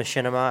was called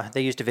Machinima.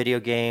 They used a video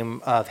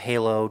game of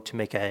Halo to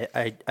make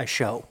a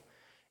show,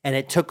 and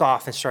it took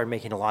off and started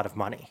making a lot of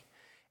money.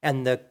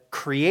 And the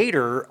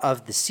creator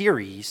of the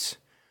series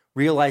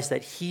realized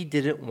that he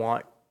didn't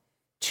want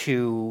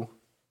to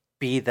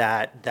be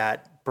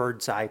that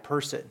bird's eye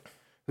person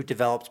who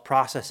develops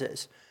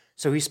processes.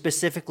 So he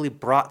specifically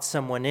brought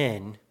someone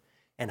in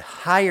and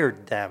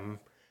hired them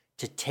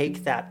to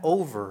take that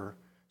over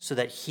so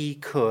that he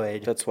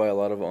could. That's why a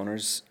lot of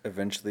owners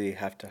eventually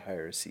have to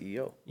hire a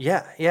CEO.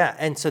 Yeah.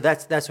 And so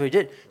that's what he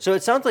did. So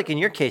it sounds like in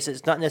your case,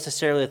 it's not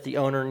necessarily that the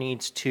owner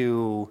needs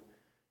to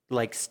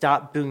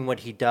stop doing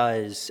what he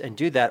does and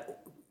do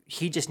that.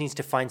 He just needs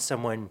to find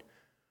someone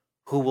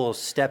who will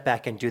step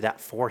back and do that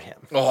for him.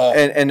 Oh.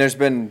 And there's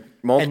been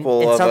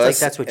multiple of sounds us, like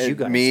that's what you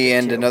guys me do,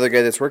 and too. another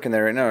guy that's working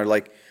there right now, are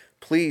like,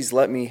 please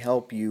let me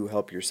help you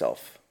help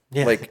yourself.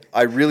 Yeah. Like,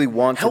 I really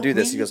want to Help do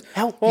this. me He goes,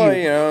 help well,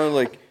 you. you know,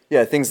 like,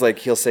 yeah, things like,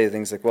 he'll say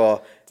things like,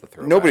 well,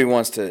 nobody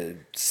wants to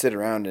sit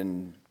around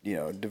and, you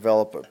know,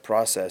 develop a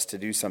process to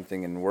do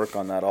something and work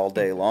on that all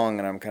day long.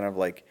 And I'm kind of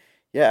like,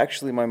 yeah,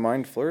 actually my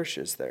mind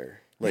flourishes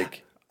there.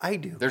 Like, I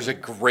do. There's a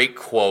great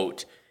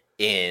quote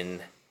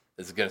in.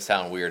 This is going to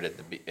sound weird at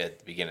the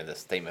beginning of this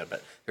statement,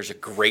 but there's a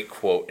great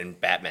quote in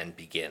Batman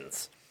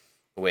Begins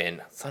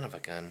when son of a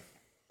gun.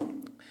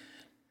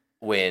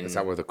 When Is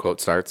that where the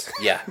quote starts?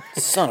 yeah,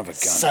 son of a gun.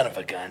 son of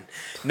a gun.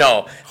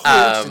 No,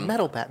 It's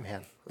metal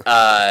Batman.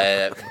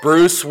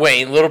 Bruce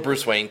Wayne, little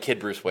Bruce Wayne, kid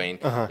Bruce Wayne,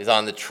 is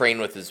on the train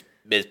with his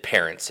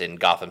parents in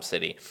Gotham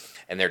City,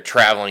 and they're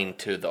traveling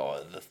to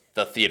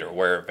the theater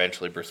where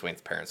eventually Bruce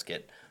Wayne's parents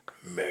get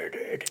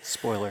murdered.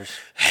 Spoilers.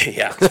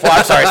 Yeah,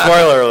 I'm sorry,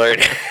 spoiler alert.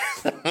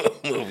 The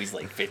movie's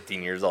like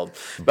 15 years old.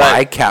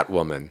 By But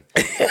Catwoman.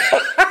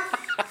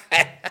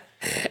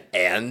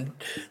 and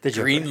The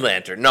Joker. Green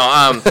Lantern.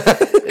 No,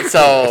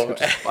 so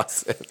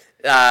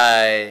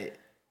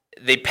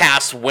they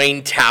pass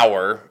Wayne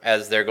Tower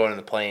as they're going in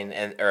the plane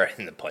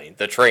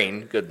the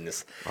train.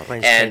 Goodness.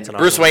 Planes, And trains, and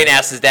Bruce automobiles. Wayne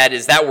asks his dad,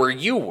 "Is that where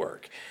you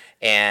work?"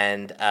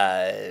 And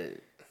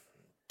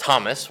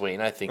Thomas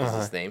Wayne, I think is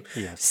his name,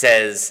 Yes.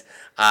 says,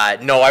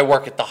 "No, I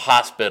work at the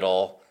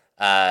hospital.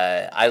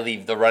 I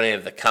leave the running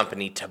of the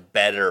company to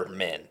better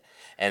men."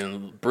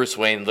 And Bruce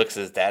Wayne looks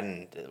at his dad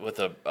and with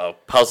a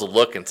puzzled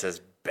look and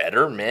says,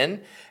 "Better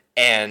men?"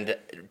 And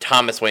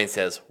Thomas Wayne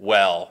says,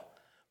 "Well,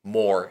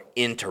 more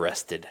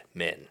interested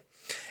men."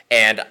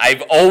 And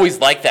I've always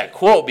liked that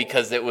quote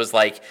because it was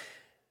like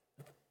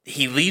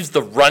he leaves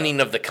the running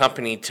of the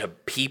company to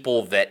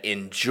people that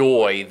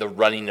enjoy the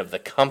running of the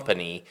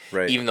company,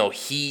 Right. even though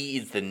he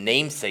is the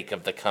namesake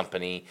of the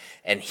company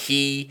and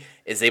he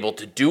is able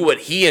to do what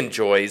he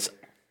enjoys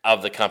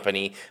of the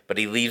company, but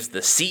he leaves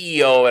the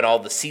CEO and all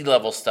the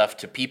C-level stuff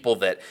to people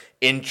that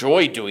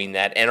enjoy doing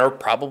that and are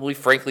probably,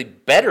 frankly,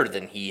 better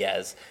than he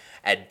is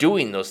at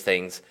doing those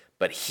things,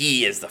 but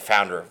he is the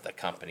founder of the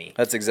company.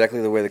 That's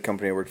exactly the way the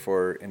company I worked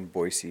for in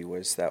Boise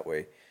was that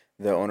way.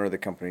 The owner of the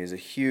company is a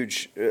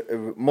huge,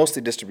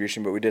 mostly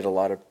distribution, but we did a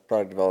lot of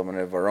product development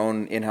of our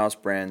own in-house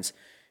brands.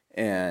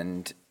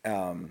 And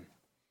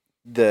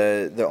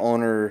the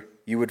owner,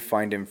 you would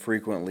find him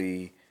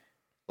frequently,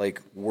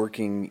 like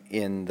working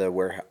in the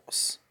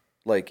warehouse.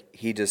 Like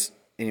he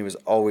was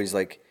always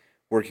like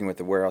working with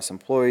the warehouse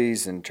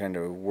employees and trying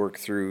to work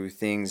through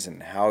things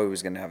and how he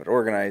was going to have it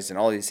organized and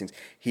all these things.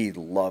 He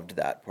loved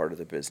that part of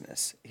the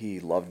business. He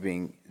loved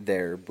being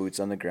there, boots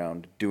on the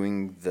ground,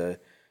 doing the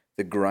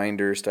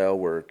grinder style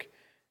work.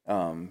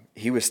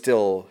 He was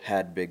still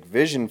had big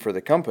vision for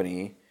the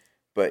company,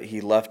 but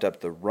he left up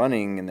the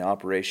running and the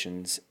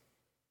operations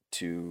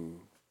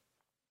to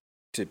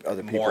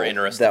other people More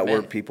interested that men.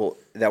 were people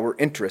that were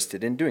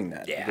interested in doing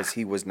that, Yeah. because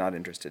he was not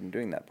interested in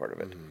doing that part of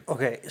it.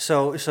 Okay,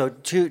 so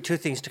two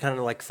things to kind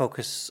of like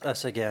focus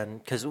us again,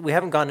 because we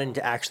haven't gone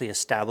into actually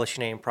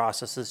establishing any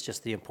processes,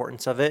 just the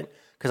importance of it.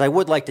 Because I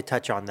would like to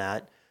touch on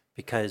that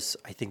because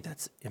I think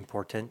that's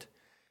important.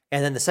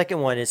 And then the second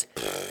one is,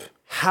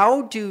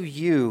 how do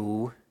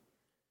you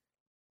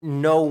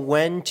know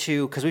when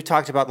to? Because we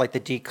talked about like the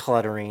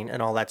decluttering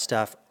and all that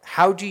stuff.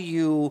 How do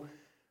you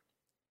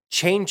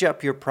change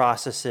up your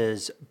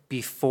processes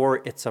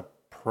before it's a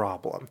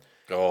problem?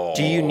 Oh,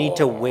 Do you need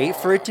to wait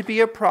for it to be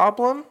a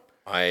problem?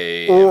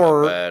 I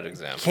Or am a bad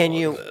example can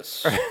you- of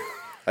this.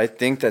 I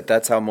think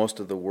that's how most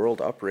of the world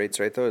operates,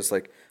 right? Though it's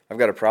like, I've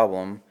got a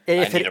problem.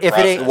 And I if need it, a if it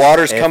process. ain't, The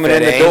water's If coming it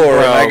in the ain't door,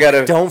 and I broke,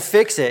 gotta. don't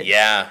fix it.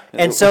 Yeah.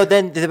 And so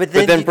then, but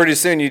But then pretty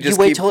soon you just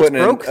wait keep till it's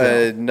putting broke,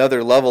 though.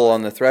 another level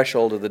on the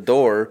threshold of the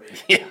door,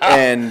 Yeah.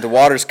 and the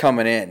water's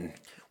coming in.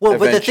 Well,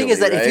 but the thing is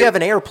that eventually, if you right? have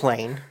an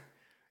airplane,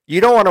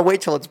 you don't want to wait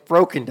till it's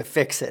broken to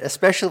fix it,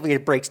 especially if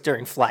it breaks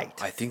during flight.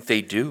 I think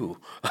they do.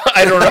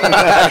 I don't know.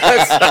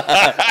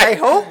 I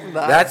hope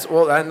not.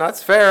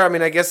 That's fair. I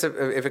mean, I guess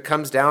if it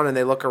comes down and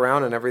they look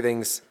around and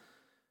everything's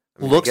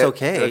Looks it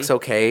okay. looks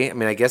okay. I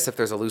mean, I guess if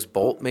there's a loose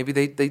bolt, maybe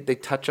they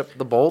touch up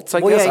the bolts. I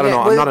Well, guess yeah, I don't yeah.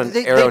 know. Well, I'm not an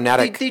they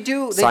aeronautic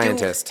do-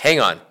 scientist.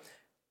 Hang on.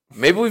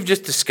 Maybe we've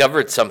just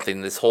discovered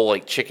something, this whole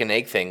like chicken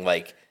egg thing.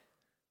 Like,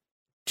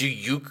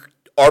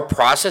 are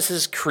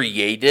processes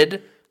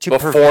created To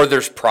before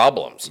there's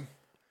problems?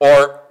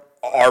 Or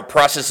are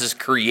processes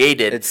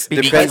created It's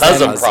because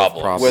depends of on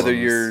problems? Whether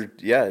you're,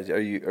 are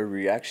you a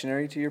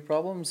reactionary to your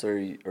problems, or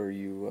are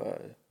you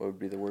what would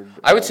be the word?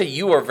 I would say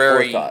you are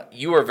very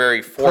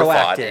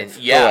forethought, Proactive.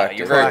 and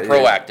you're very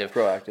proactive.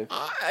 Proactive.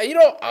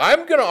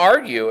 I'm going to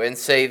argue and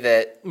say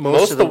that Most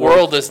most of of the the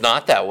world is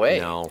not that way.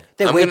 No.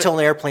 They I'm wait gonna- till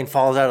an airplane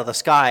falls out of the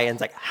sky and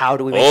it's like, how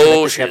do we make sure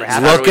that this shit. never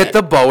happens? Look at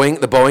the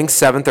Boeing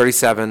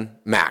 737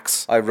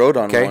 Max. I rode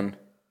on Okay. one.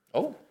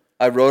 Oh,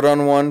 I rode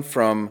on one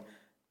from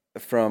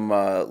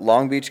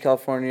Long Beach,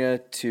 California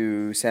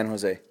to San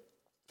Jose,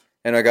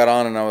 and I got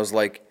on and I was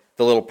like,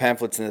 the little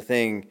pamphlets in the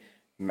thing,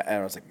 and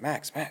I was like,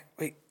 Max,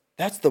 wait,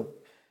 that's the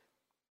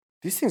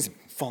these things have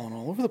fallen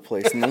all over the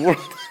place in the world.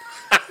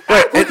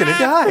 We're gonna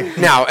die.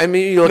 Now, I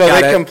mean, you look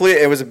at it.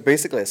 It was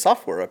basically a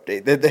software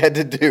update that they had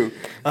to do.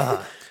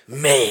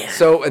 Man.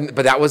 So,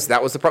 but that was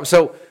the problem.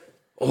 So,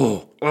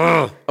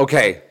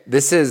 okay,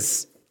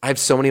 I have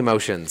so many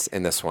emotions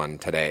in this one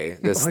today.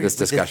 This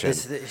discussion,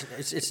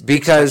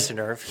 because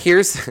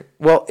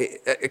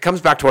it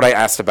comes back to what I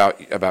asked about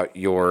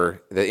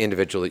the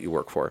individual that you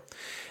work for,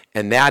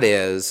 and that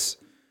is.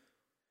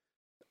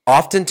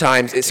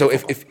 Oftentimes, so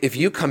if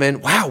you come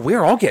in, wow,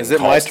 we're all getting. Is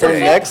it my turn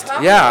next?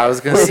 Yeah, I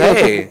was gonna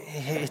say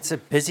it's a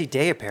busy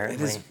day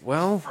apparently.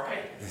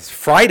 It's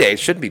Friday. It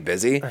shouldn't be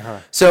busy.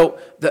 So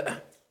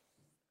the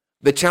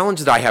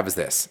challenge that I have is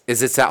this: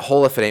 it's that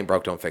whole if it ain't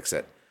broke, don't fix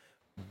it.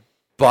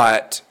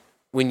 But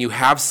when you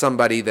have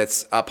somebody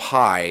that's up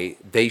high,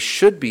 they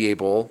should be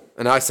able,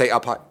 and I say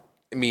up high,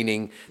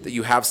 meaning that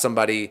you have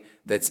somebody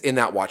that's in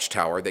that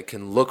watchtower that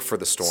can look for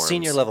the storms.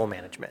 Senior level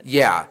management.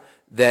 Yeah,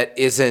 that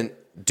isn't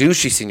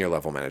douchey senior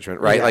level management,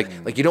 right? Yeah.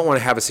 Like you don't want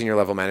to have a senior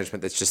level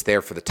management that's just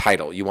there for the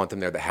title. You want them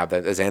there that have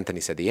that, as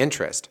Anthony said, the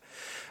interest.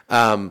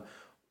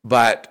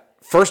 But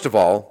first of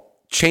all,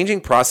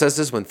 changing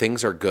processes when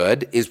things are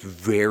good is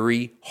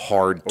very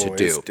hard to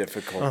do. It's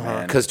difficult,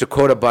 man. Because to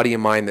quote a buddy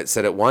of mine that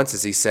said it once,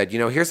 is he said,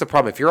 here's the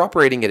problem. If you're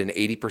operating at an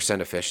 80%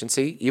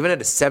 efficiency, even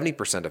at a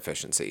 70%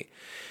 efficiency,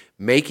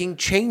 making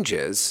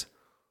changes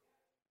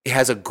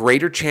has a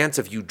greater chance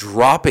of you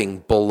dropping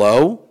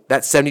below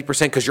that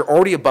 70% because you're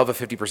already above a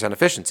 50%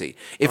 efficiency.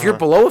 If you're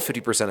below a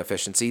 50%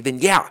 efficiency, then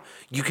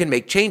you can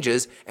make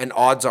changes and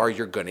odds are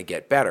you're going to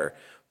get better.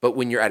 But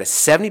when you're at a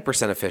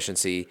 70%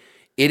 efficiency,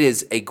 it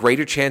is a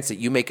greater chance that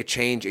you make a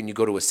change and you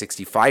go to a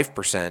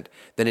 65%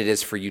 than it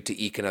is for you to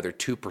eke another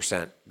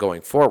 2%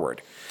 going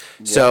forward.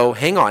 Yeah. So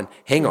hang on.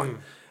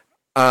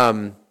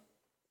 I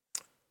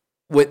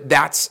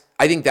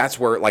think that's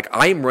where,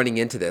 I'm running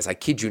into this. I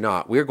kid you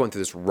not. We're going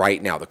through this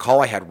right now. The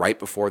call I had right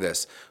before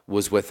this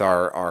was with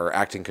our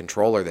acting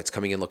controller that's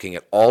coming in looking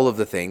at all of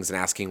the things and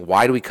asking,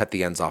 why do we cut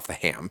the ends off the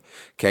ham?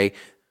 Okay.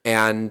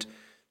 And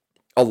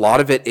a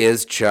lot of it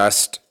is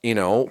just,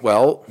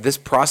 this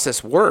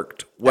process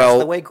worked. Well,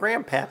 that's the way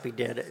Grandpappy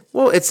did it.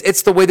 Well,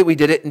 it's the way that we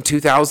did it in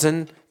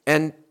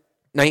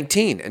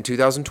 2019 and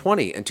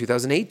 2020 and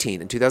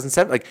 2018 and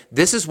 2007.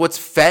 This is what's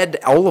fed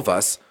all of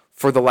us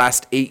for the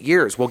last 8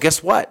 years. Well,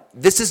 guess what?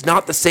 This is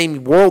not the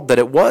same world that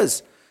it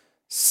was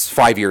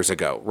 5 years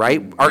ago,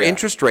 right? Our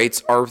interest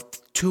rates are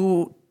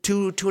two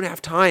and a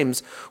half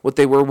times what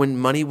they were when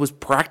money was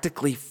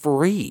practically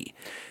free.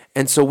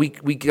 And so we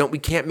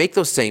can't make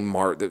those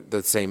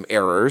the same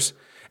errors.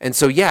 And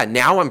so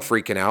now I'm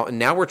freaking out, and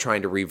now we're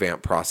trying to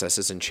revamp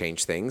processes and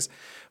change things.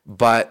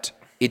 But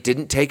it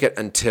didn't take it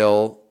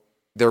until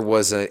there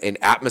was an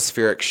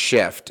atmospheric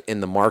shift in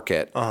the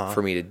market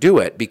for me to do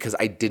it, because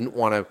I didn't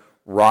want to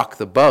rock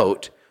the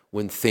boat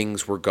when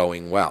things were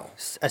going well.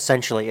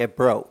 Essentially, it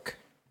broke.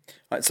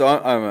 So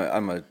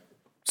I'm a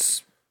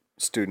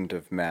student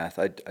of math.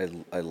 I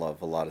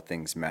love a lot of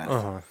things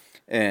math,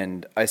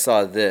 and I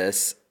saw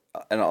this,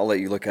 and I'll let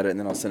you look at it, and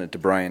then I'll send it to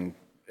Brian.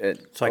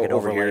 So I can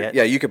overlay it.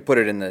 Yeah, you could put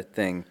it in the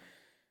thing.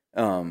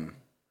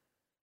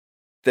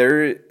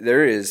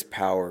 There is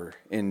power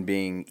in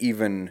being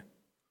even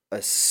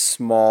a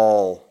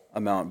small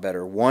amount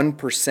better.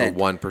 1%.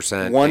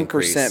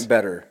 1%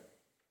 better.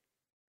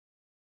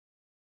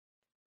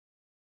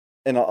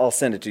 And I'll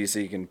send it to you so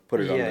you can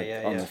put it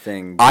on the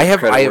thing. I have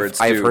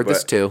heard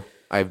this too.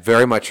 I've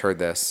very much heard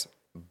this,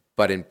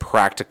 but in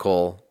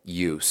practical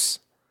use,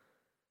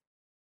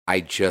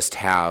 I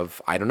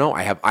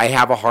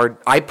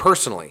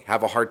personally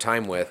have a hard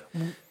time with,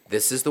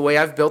 this is the way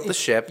I've built the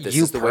ship. This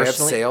is the way I've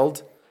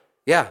sailed.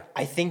 Yeah.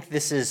 I think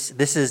this is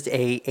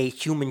a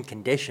human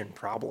condition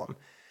problem,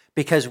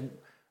 because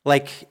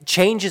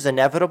change is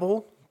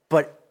inevitable,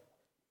 but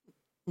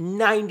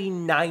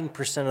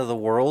 99% of the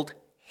world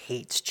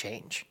hates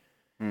change.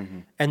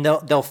 And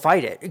they'll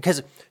fight it.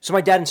 So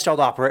my dad installed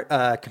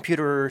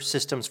computer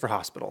systems for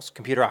hospitals,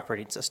 computer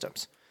operating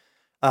systems.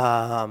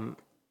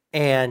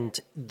 And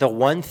the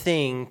one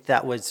thing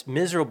that was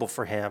miserable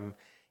for him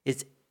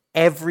is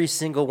every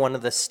single one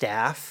of the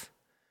staff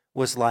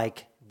was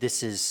like,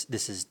 this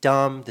is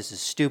dumb, this is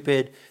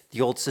stupid,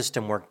 the old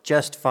system worked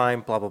just fine,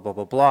 blah, blah, blah,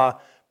 blah, blah.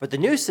 But the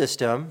new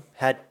system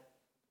had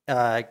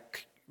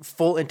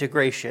full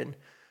integration.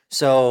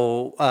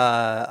 So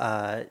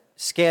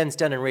scans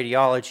done in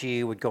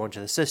radiology would go into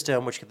the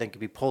system, which then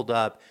could be pulled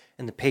up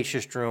in the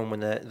patient's room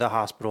when the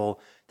hospital,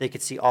 they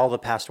could see all the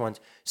past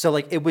ones. So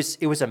it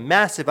was a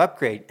massive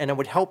upgrade, and it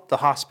would help the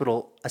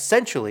hospital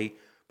essentially,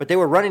 but they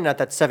were running at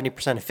that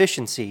 70%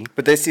 efficiency.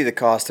 But they see the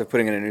cost of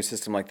putting in a new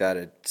system like that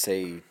at,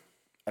 say,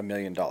 $1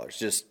 million,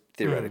 just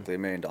theoretically $1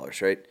 million,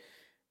 right?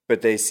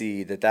 But they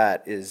see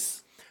that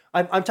is.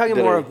 I'm talking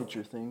more of. Hit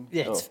your thing?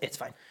 Yeah, it's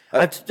fine.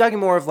 I'm talking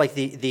more of the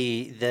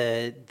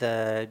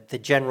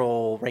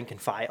general rank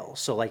and file.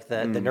 So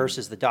the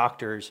nurses, the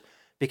doctors,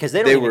 because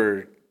they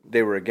were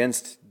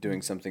against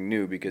doing something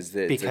new because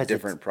it's a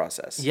different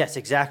process. Yes,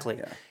 exactly.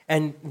 Yeah.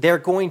 And they're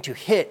going to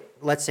hit,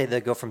 let's say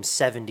they go from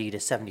 70 to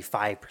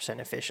 75%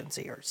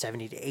 efficiency or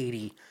 70 to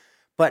 80.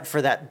 But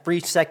for that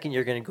brief second,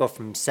 you're going to go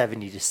from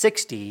 70 to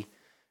 60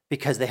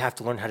 because they have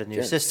to learn how to do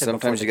the system.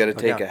 Sometimes you got to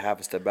take a half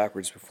a step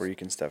backwards before you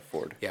can step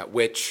forward. Yeah,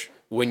 which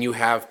when you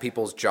have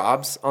people's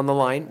jobs on the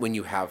line, when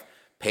you have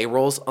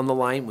payrolls on the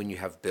line, when you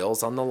have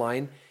bills on the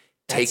line,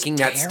 taking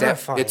that step,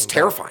 it's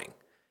terrifying.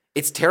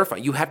 It's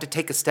terrifying. You have to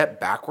take a step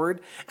backward.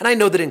 And I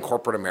know that in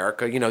corporate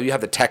America, you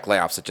have the tech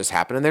layoffs that just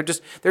happen, and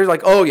they're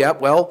like, oh yeah,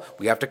 well,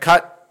 we have to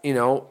cut,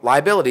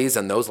 liabilities,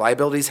 and those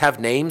liabilities have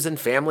names and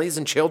families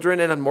and children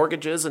and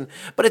mortgages,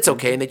 but it's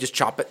okay, and they just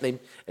chop it and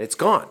it's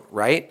gone,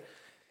 right?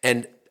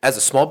 And as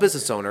a small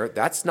business owner,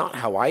 that's not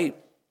how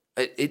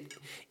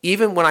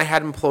even when I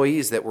had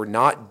employees that were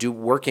not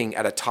working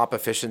at a top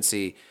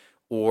efficiency,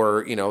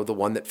 or the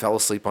one that fell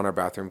asleep on our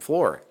bathroom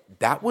floor,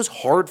 that was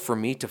hard for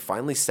me to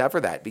finally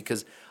sever that,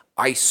 because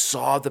I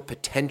saw the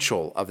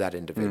potential of that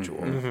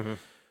individual. Mm-hmm.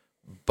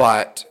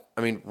 But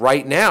I mean,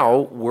 right now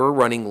we're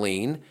running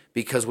lean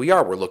because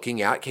we're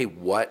looking at, okay,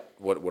 what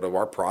are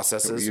our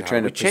processes? You're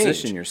trying to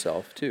position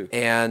yourself too.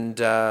 And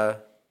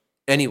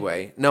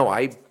anyway, no,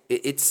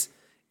 it's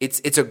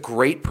a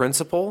great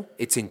principle.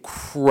 It's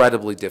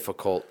incredibly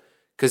difficult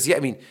because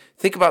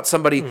think about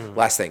somebody.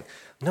 Last thing,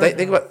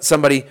 think about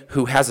somebody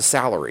who has a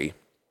salary,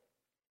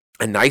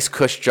 a nice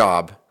cush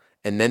job,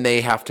 and then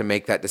they have to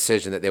make that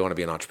decision that they want to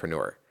be an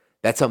entrepreneur.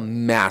 That's a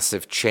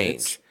massive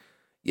change.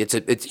 It's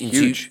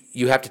huge.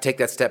 You have to take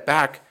that step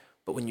back,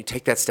 but when you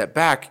take that step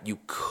back, you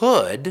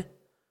could,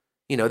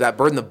 that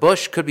bird in the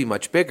bush could be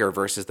much bigger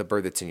versus the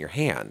bird that's in your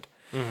hand.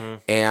 Mm-hmm.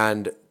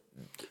 And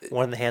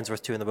one in the hand's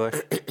worth two in the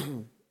bush.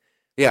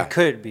 Yeah, it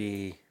could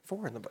be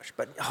four in the bush,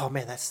 but oh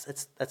man,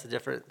 that's a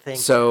different thing.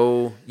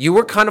 So you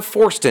were kind of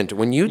forced into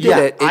when you did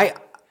it.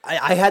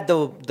 I had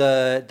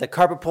the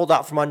carpet pulled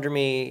out from under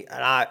me,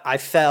 and I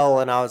fell,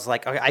 and I was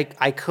like,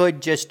 I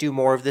could just do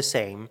more of the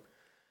same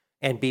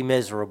and be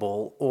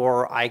miserable,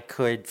 or I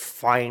could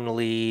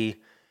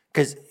finally,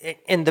 because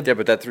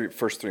but that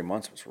first 3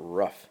 months was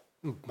rough.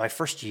 My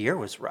first year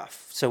was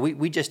rough. So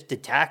we just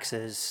did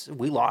taxes.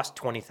 We lost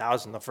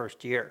 $20,000 the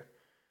first year.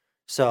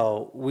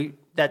 So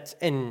that's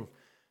in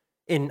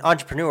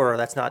entrepreneur,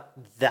 that's not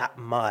that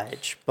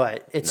much,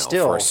 but it's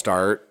still for a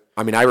start.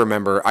 I mean, I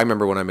remember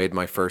when I made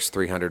my first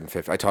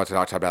 $350. I talked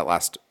about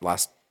last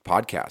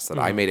podcast that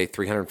I made a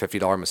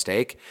 $350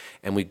 mistake,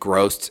 and we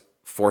grossed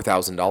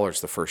 $4,000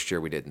 the first year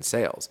we did in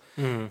sales.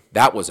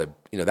 That was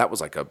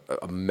like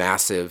a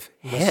massive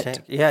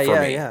hit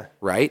for me,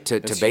 right? To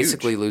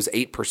basically lose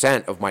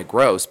 8% of my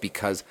gross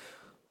because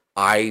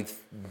I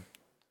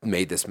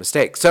made this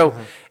mistake. So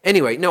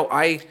anyway,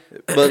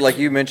 but like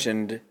you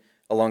mentioned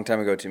a long time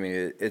ago to me,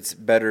 it's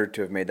better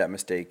to have made that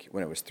mistake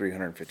when it was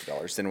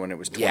 $350 than when it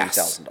was $20,000.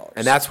 Yes.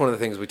 And that's one of the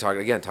things we talked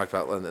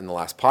about in the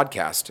last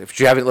podcast. If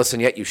you haven't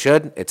listened yet, you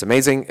should. It's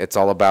amazing. It's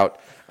all about,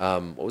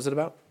 what was it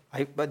about?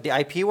 But the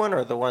IP one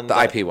or the one?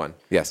 The IP one,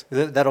 yes.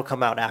 That'll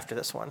come out after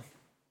this one.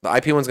 The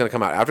IP one's going to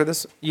come out after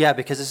this? Yeah,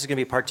 because this is going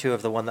to be part 2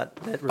 of the one that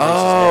releases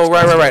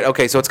right.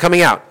 Okay, so it's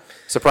coming out.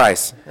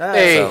 Surprise.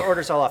 Hey. So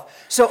orders all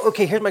off. So,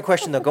 okay, here's my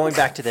question, though. Going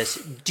back to this.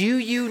 Do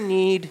you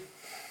need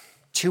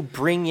to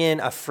bring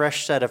in a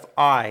fresh set of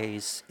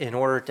eyes in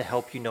order to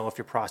help you know if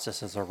your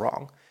processes are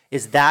wrong?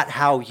 Is that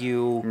how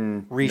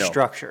you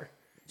restructure? No.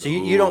 So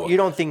you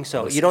don't think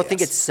so? You don't think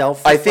it's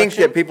self-reflection? I think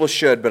that people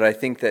should, but I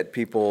think that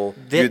people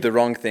do the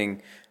wrong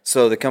thing.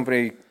 So the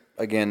company,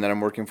 again, that I'm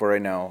working for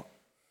right now,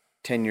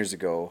 10 years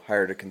ago,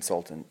 hired a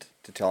consultant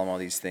to tell them all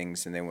these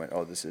things, and they went,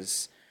 this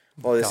is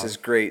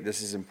great,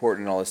 this is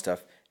important, all this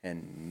stuff,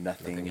 and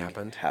nothing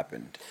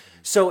happened.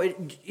 So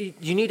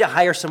you need to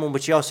hire someone,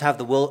 but you also have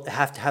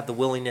to have the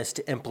willingness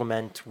to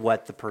implement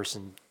what the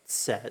person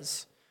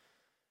says.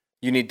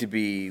 You need to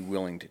be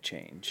willing to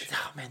change.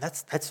 Oh man,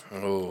 that's.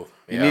 You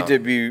need to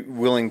be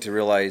willing to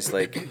realize,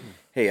 like,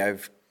 hey,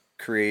 I've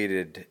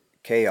created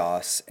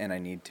chaos, and I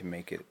need to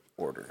make it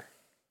order.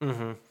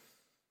 Mm-hmm.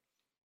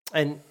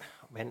 And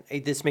man,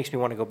 this makes me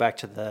want to go back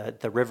to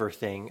the river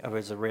thing.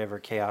 Is a river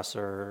chaos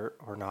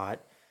or not?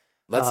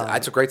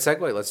 That's a great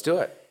segue. Let's do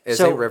it. Is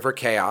a river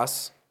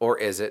chaos or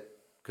is it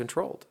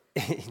controlled?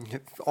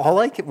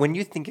 When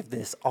you think of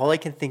this, all I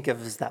can think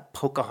of is that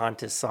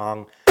Pocahontas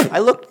song. I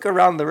look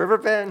around the river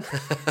bend.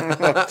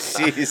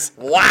 Jeez!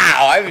 Wow,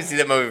 I haven't seen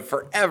that movie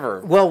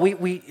forever. Well,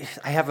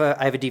 I have a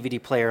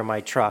DVD player in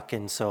my truck,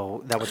 and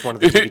so that was one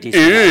of the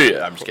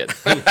DVDs. I'm just kidding.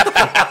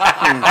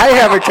 I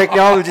have a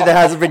technology that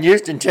hasn't been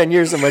used in 10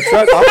 years in my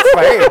truck. I'm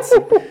fancy.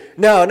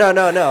 No. And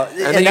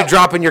then you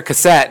drop in your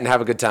cassette and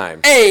have a good time.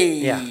 Hey!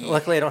 Yeah,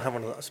 luckily I don't have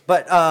one of those.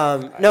 But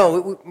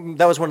no,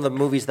 that was one of the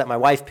movies that my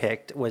wife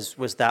picked, was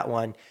that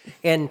one.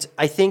 And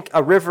I think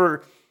a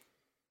river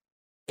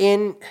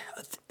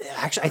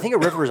I think a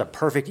river is a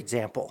perfect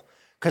example,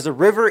 because a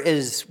river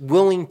is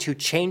willing to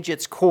change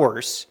its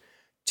course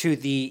to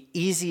the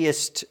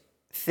easiest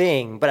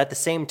thing, but at the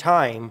same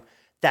time,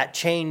 that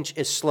change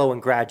is slow and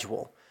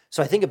gradual.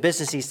 So I think a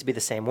business needs to be the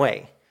same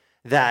way,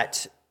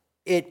 that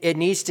it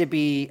needs to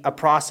be a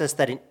process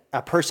that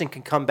a person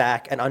can come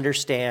back and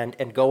understand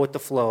and go with the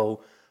flow,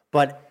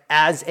 but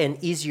as an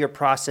easier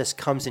process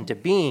comes into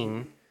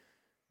being,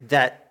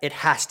 that it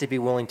has to be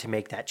willing to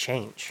make that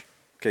change.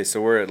 Okay,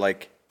 so we're at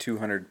like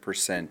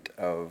 200%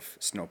 of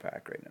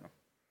snowpack right now.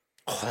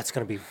 Oh, that's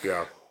going to be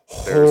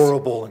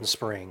horrible in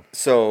spring.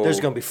 So there's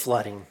going to be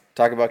flooding.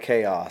 Talk about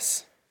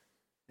chaos.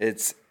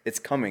 It's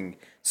coming.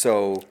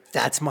 So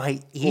that's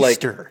my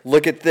Easter. Like,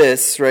 look at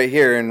this right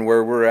here and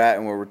where we're at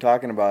and where we're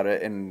talking about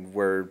it and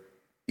where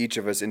each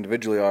of us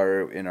individually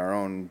are in our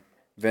own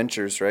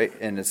ventures, right?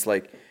 And it's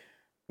like,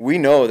 we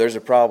know there's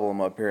a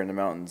problem up here in the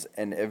mountains,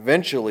 and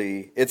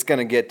eventually it's going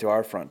to get to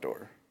our front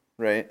door,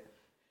 right?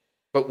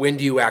 But when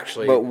do you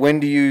actually? But when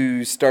do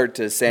you start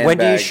to sandbag? When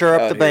do you shore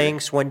up the here?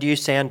 banks? When do you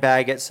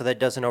sandbag it so that it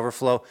doesn't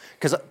overflow?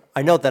 Because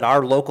I know that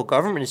our local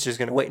government is just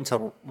going to wait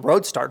until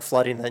roads start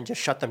flooding, and then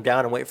just shut them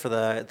down and wait for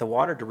the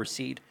water to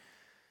recede.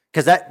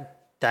 Because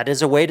that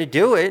is a way to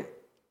do it.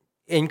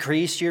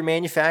 Increase your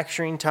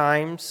manufacturing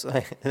times.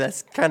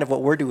 That's kind of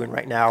what we're doing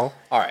right now.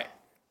 All right,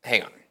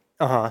 hang on.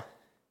 Uh-huh.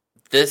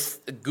 This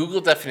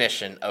Google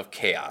definition of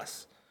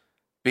chaos: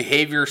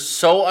 behavior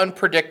so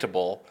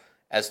unpredictable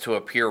as to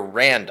appear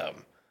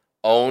random,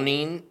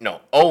 owing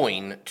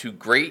to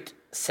great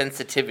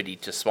sensitivity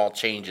to small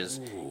changes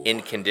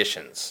in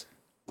conditions.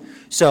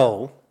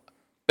 So,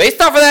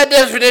 based off of that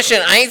definition,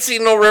 I ain't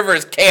seen no river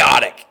as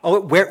chaotic. Oh,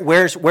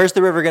 where's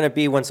the river going to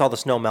be once all the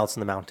snow melts in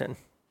the mountain?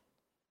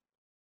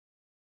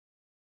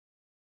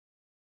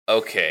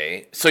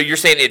 Okay, so you're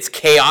saying it's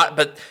chaotic,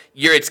 but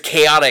it's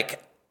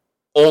chaotic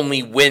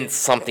only when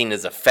something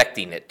is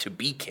affecting it to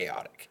be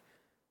chaotic.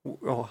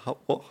 What?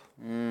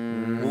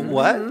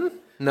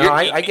 No,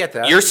 I get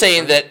that. You're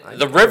saying that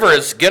the river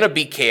is going to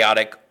be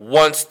chaotic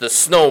once the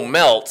snow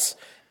melts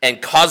and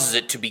causes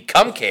it to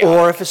become chaotic.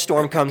 Or if a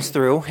storm comes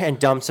through and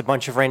dumps a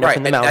bunch of rain up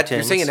in the mountains.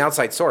 You're saying an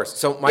outside source.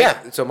 So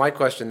my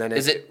question then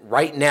is it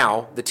right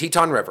now, the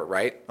Teton River,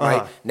 right?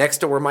 Right next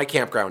to where my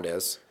campground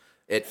is.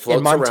 It floats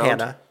in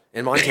Montana. around.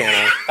 In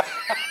Montana.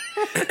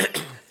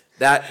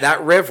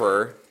 that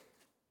river,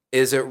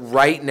 is it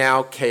right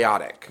now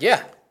chaotic?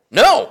 Yeah.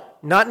 No.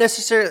 Not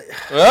necessarily.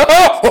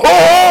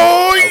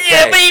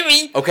 Yeah,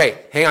 baby. Okay,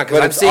 hang on, because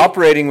But I'm it's seeing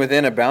operating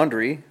within a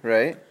boundary,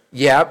 right?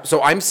 Yeah,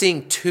 so I'm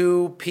seeing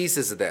two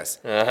pieces of this.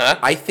 Uh-huh.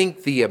 I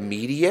think the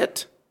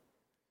immediate,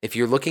 if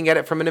you're looking at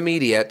it from an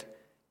immediate,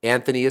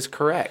 Anthony is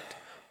correct.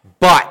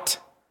 But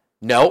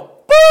nope.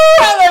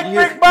 I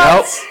like big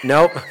butts.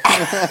 Nope.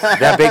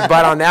 That big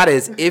butt on that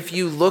is if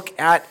you look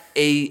at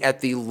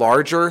the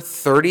larger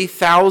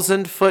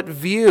 30,000 foot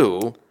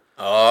view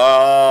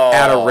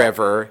at a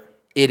river,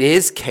 it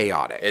is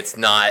chaotic. It's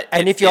not.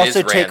 And if you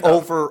also take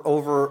random.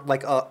 over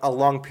like a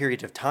long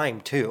period of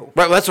time too.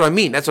 Right, that's what I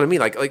mean.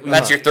 Like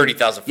That's your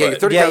 30,000 foot. Yeah, your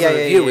 30,000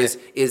 foot view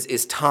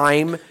is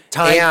time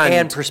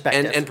and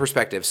perspective. And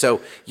perspective. So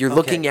you're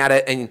looking at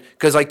it, and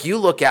because like you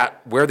look at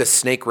where the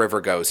Snake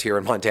River goes here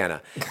in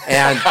Montana,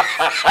 and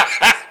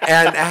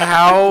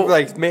how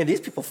like, man, these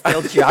people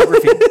failed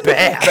geography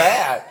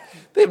bad.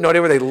 They have no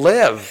idea where they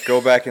live. Go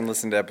back and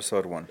listen to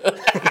episode 1.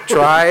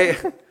 Try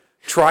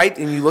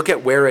and you look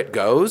at where it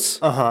goes,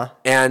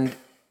 and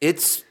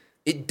it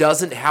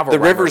doesn't have a The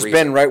rhyme or river's reason.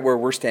 been right where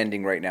we're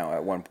standing right now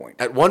at one point.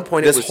 At one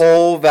point, This it was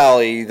whole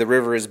valley, the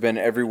river has been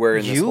everywhere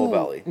in this whole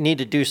valley. You need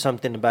to do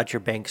something about your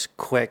banks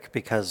quick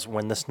because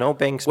when the snow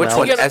banks which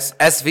melt, one?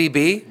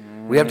 SVB.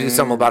 We have to do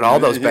something about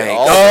all those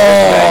banks.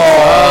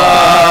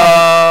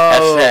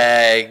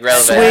 Hashtag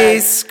relevant.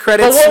 Suisse,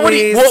 Credit But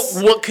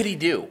Suisse. what could he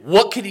do?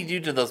 What could he do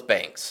to those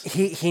banks?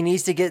 he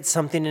needs to get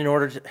something in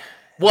order to.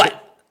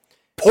 What?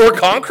 Pour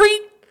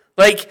concrete?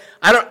 Like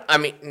no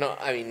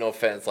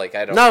offense. Like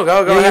I don't. No,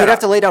 go You'd ahead. have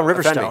to lay down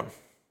Offend me. Riverstone.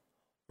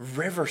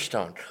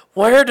 Riverstone.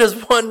 Where does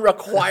one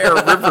require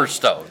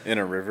Riverstone? In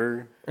a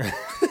river?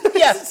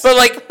 Yes, but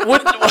like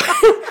what?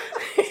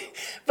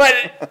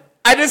 But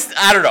I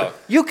don't know.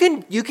 You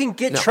can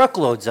get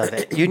truckloads of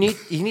it. He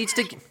needs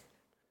to.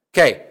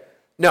 Okay,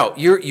 no,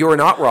 you're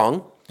not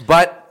wrong.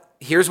 But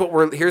here's a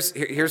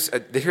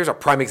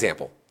prime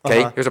example.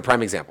 Okay, here's a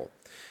prime example.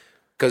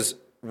 Because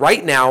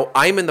right now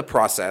I'm in the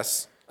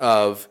process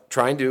of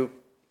trying to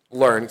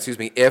learn. If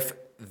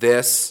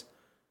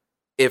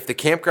the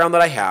campground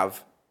that I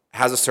have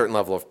has a certain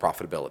level of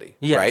profitability.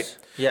 Yes. Right.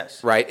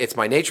 Yes. Right. It's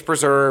my nature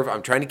preserve.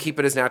 I'm trying to keep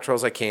it as natural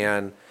as I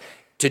can.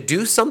 To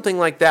do something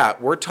like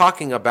that, we're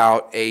talking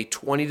about a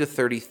 $20,000 to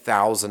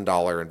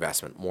 $30,000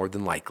 investment, more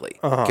than likely.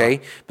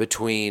 Okay,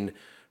 between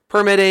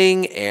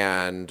permitting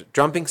and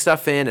dumping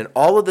stuff in and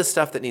all of the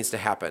stuff that needs to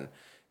happen,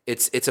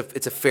 it's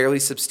a fairly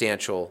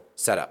substantial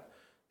setup.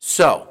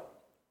 So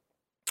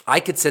I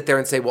could sit there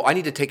and say, well, I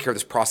need to take care of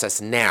this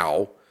process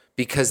now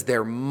because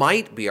there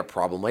might be a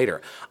problem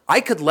later.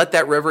 I could let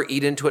that river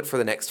eat into it for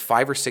the next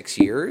 5 or 6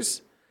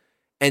 years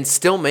and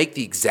still make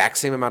the exact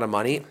same amount of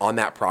money on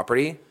that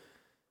property.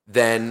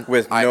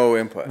 With no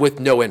input. With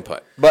no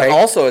input. But okay?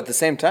 also at the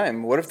same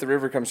time, what if the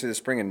river comes through the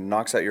spring and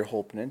knocks out your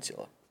whole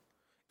peninsula?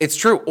 It's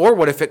true. Or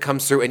what if it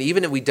comes through and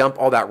even if we dump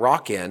all that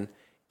rock in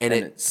and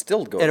it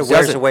still goes. And it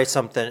wears away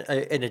something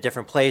in a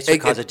different place or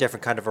cause a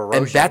different kind of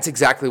erosion. And that's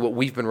exactly what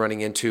we've been running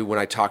into when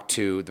I talk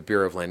to the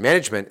Bureau of Land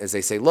Management is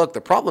they say, look,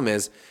 the problem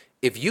is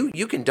if you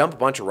can dump a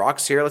bunch of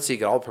rocks here, let's say you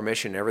get all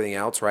permission and everything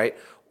else, right?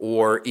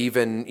 or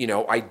even,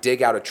 I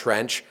dig out a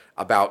trench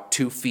about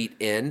 2 feet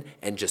in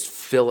and just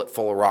fill it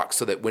full of rocks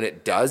so that when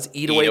it does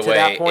eat away to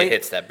that point, it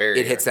hits that barrier.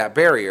 It hits that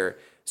barrier.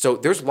 So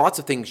there's lots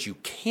of things you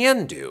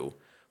can do,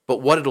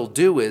 but what it'll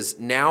do is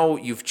now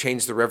you've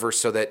changed the river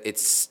so that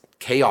it's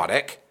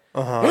chaotic.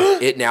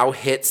 It now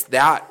hits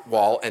that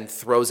wall and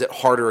throws it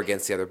harder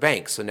against the other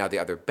bank. So now the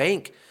other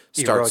bank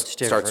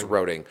starts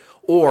eroding.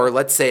 Or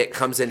let's say it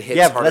comes in, hits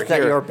harder here. Yeah, that's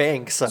not your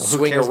bank, so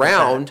swing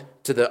around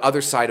to the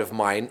other side of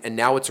mine, and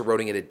now it's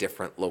eroding at a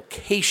different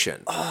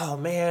location. Oh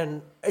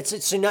man,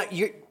 it's not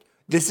you.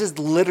 This is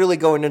literally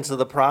going into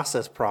the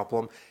process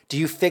problem. Do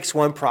you fix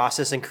one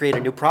process and create a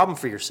new problem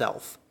for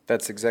yourself?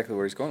 That's exactly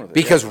where he's going with it.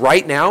 Because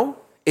right now,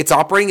 it's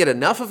operating at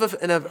enough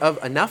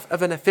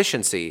of an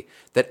efficiency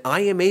that I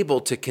am able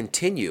to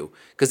continue.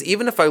 Because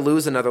even if I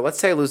lose another, let's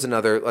say I lose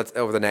another,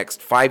 over the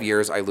next 5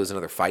 years, I lose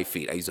another 5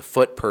 feet. I use a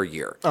foot per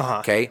year.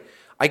 Okay,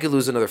 I could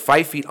lose another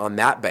 5 feet on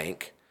that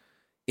bank.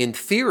 In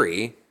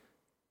theory,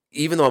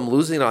 even though I'm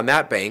losing it on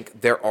that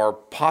bank, there are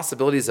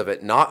possibilities of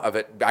it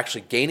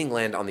actually gaining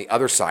land on the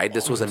other side.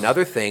 This was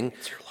another thing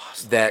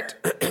that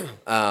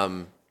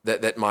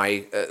that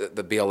my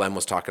the BLM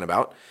was talking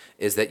about,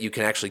 is that you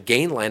can actually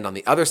gain land on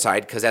the other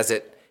side, because as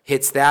it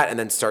hits that and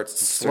then starts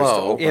to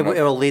slow, it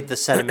will lead the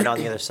sediment on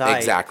the other side.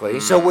 Exactly.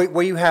 So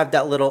where you have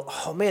that little,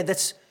 oh man,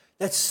 that's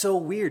so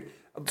weird.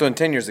 So in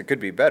 10 years, it could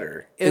be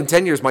better. In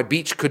 10 years, my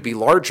beach could be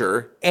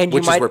larger,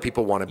 which is where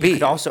people want to be. You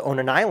could also own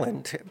an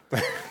island.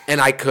 And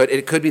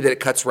it could be that it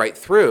cuts right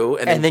through,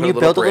 and then you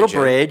build a little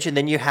bridge, and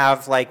then you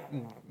have what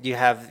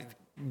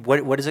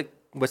is it?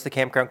 What's the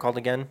campground called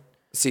again?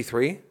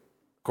 C3?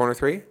 Corner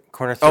 3?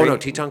 Corner 3. Oh, no,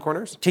 Teton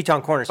Corners?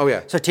 Teton Corners. Oh,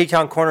 yeah. So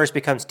Teton Corners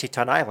becomes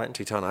Teton Island.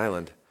 Teton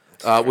Island.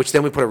 Which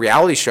then we put a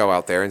reality show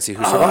out there and see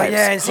who survives. Oh,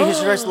 yeah, and see who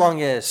survives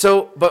longest.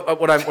 So,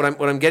 but what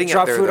I'm getting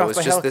Drop at there, food though, off is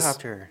a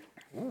just helicopter.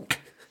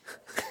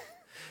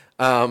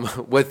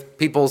 with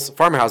people's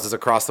farmhouses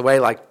across the way,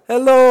 like,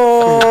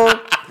 hello!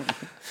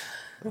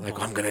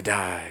 Like, I'm going to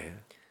die.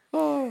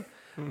 Oh.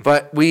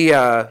 But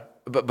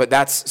but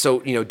that's, so,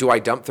 do I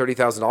dump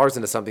 $30,000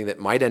 into something that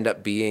might end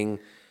up being,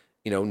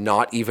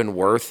 not even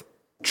worth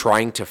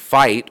trying to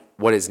fight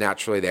what is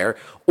naturally there?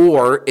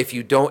 Or if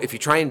you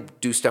try and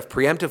do stuff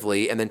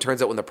preemptively and then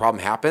turns out when the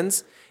problem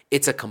happens,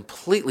 it's a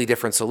completely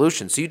different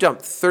solution. So you dump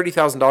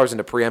 $30,000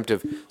 into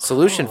preemptive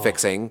solution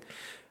fixing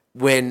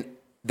when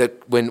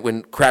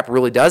crap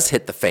really does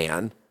hit the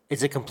fan.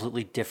 It's a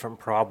completely different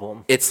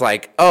problem. It's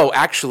like, oh,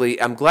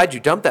 actually, I'm glad you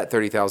dumped that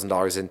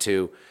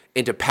 $30,000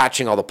 into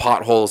patching all the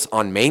potholes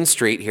on Main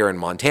Street here in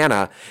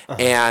Montana,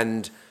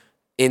 and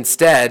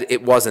instead,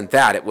 it wasn't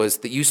that. It was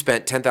that you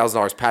spent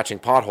 $10,000 patching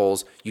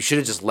potholes. You should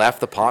have just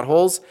left the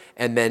potholes,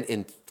 and then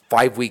in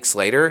 5 weeks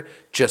later,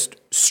 just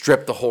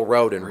strip the whole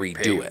road and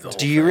redo it.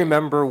 Do you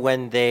remember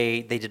when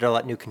they did all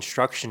that new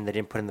construction, they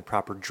didn't put in the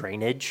proper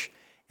drainage,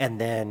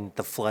 and then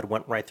the flood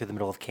went right through the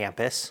middle of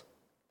campus?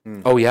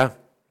 Oh, yeah.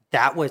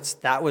 That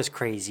was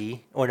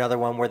crazy. Or another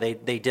one where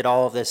they did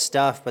all of this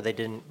stuff, but they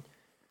didn't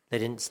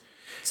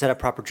set up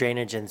proper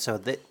drainage, and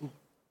so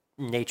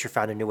nature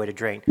found a new way to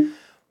drain.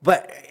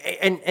 But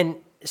and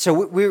so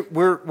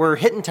we're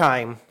hitting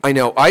time. I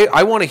know.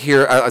 I want to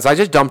hear, as I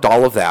just dumped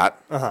all of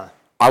that.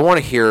 I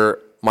want to hear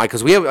Mike,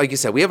 because we have, like you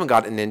said, we haven't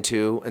gotten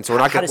into, and so we're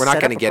not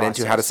going to get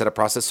into how to set up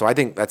process. So I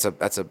think that's a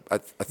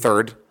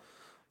third.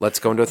 Let's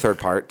go into a third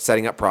part,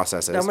 setting up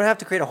processes. Now I'm going to have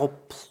to create a whole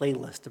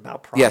playlist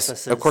about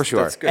processes. Yes, of course you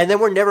are. And then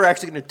we're never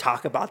actually going to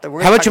talk about them.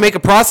 How about you make a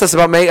process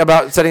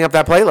about setting up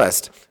that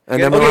playlist?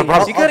 And then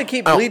you got to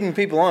keep leading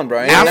people on,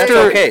 Brian. After,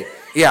 that's okay.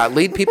 Yeah,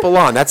 lead people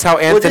on. That's how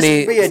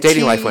Anthony's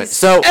dating life went.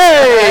 So,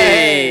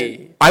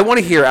 I want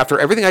to hear, after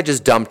everything I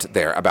just dumped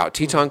there about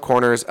Teton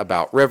Corners,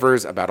 about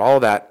rivers, about all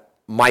of that,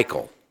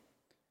 Michael,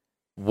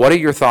 what are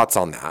your thoughts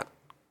on that?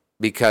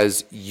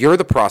 Because you're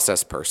the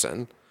process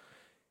person.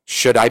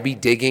 Should I be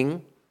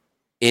digging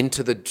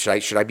into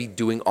should I be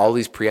doing all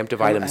these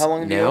preemptive items now? How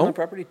long have you owned the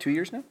property? 2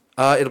 years now?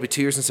 It'll be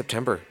 2 years in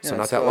September, so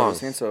not that long.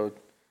 So,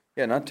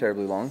 yeah, not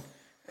terribly long.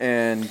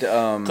 And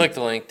click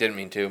the link. Didn't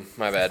mean to.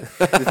 My bad.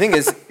 The thing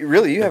is,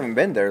 really, you haven't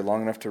been there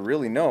long enough to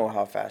really know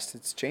how fast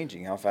it's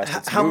changing, how fast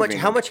it's moving.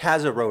 How much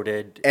has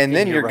eroded? And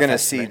then you're going to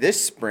see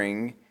this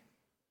spring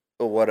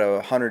what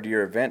a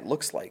 100-year event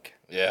looks like.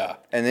 Yeah.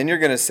 And then you're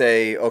going to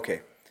say,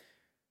 okay,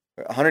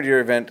 a 100-year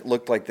event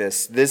looked like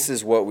this. This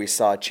is what we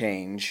saw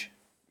change,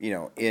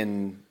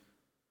 in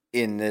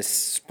this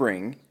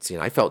spring. See,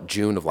 and I felt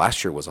June of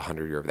last year was a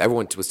 100-year event.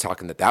 Everyone was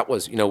talking that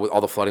was, with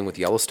all the flooding with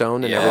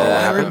Yellowstone and everything.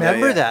 I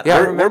remember that.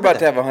 Yeah, we're about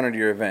to have a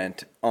 100-year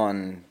event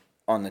on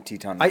the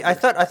Teton River. I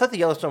thought the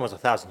Yellowstone was a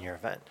 1,000-year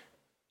event.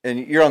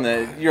 And you're on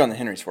the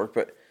Henry's Fork,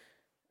 but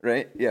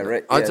right? Yeah,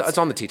 right. Yeah, it's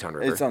on the Teton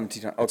River. It's on the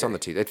Teton. Okay. It's on the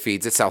Teton. It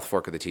feeds. It's South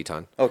Fork of the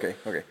Teton. Okay.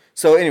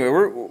 So anyway,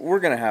 we're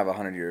gonna have a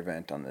 100-year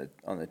event on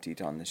the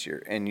Teton this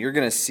year, and you're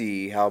gonna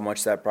see how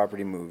much that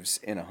property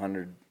moves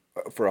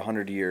for a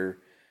 100-year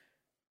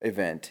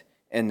event,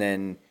 and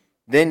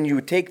then you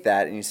take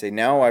that and you say,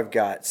 now I've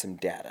got some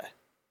data.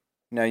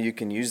 Now you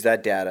can use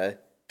that data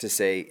to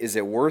say, is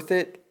it worth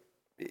it,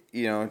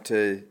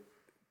 to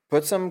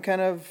put some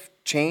kind of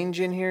change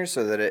in here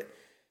so that it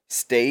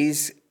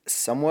stays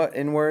somewhat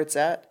in where it's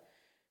at?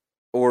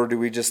 Or do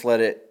we just let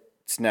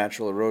its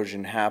natural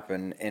erosion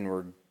happen and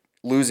we're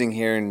losing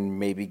here and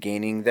maybe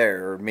gaining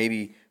there? Or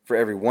maybe for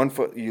every 1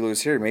 foot you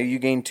lose here, maybe you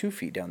gain 2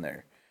 feet down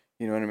there.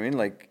 You know what I mean?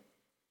 Like,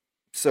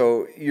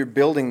 so you're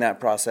building that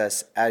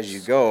process as you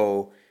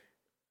go,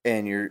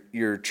 and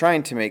you're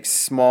trying to make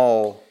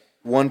small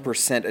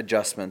 1%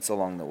 adjustments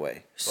along the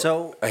way.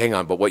 So hang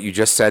on, but what you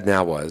just said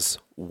now was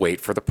wait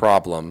for the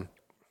problem,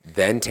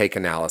 then take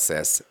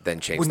analysis, then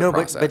change the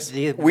process.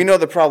 We know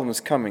the problem is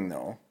coming,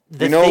 though.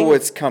 We know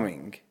what's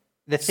coming.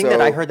 The thing that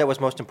I heard that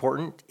was most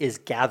important is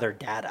gather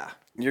data.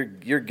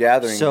 You're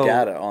gathering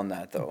data on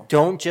that, though.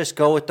 Don't just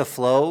go with the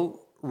flow.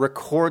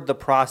 Record the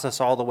process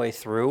all the way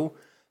through,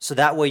 so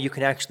that way you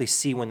can actually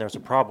see when there's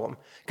a problem.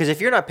 Because if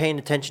you're not paying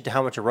attention to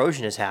how much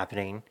erosion is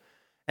happening,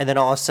 and then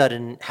all of a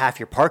sudden half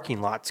your parking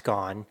lot's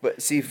gone,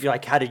 but see, you're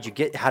like, how did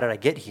I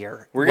get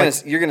here? You're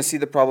gonna see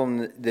the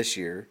problem this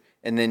year,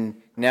 and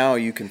then now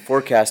you can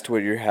forecast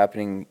what you're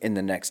happening in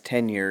the next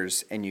 10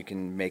 years, and you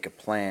can make a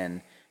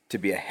plan to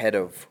be ahead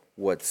of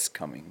what's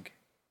coming.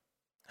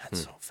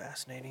 That's so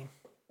fascinating.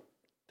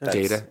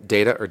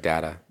 Data or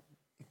data?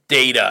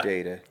 Data.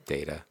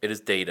 It is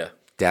data.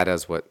 Data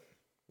is what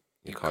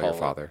you call your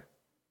father.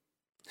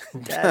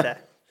 Data.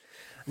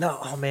 No,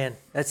 oh man,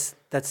 that's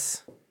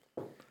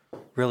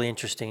really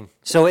interesting.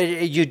 So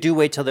you do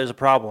wait till there's a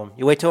problem.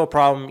 You wait till a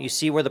problem. You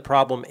see where the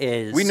problem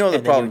is. We know the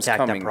problem's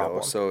coming, though,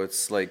 so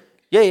it's like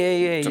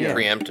it's a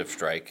preemptive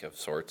strike of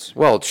sorts.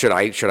 Well, should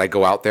I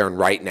go out there and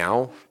right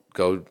now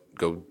go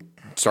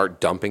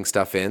start dumping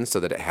stuff in so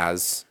that it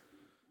has,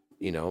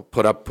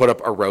 put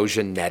up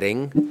erosion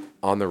netting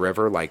on the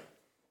river like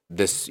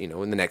this, in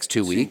the next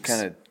 2 weeks?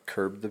 Kind of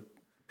curb the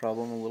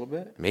problem a little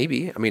bit?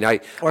 Maybe. I mean, I'm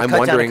cut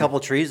wondering, down a couple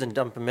trees and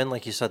dump them in,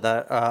 like you said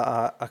that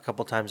a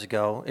couple times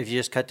ago. If you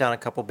just cut down a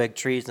couple big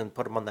trees and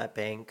put them on that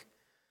bank,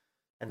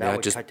 and that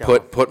would just cut down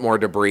put more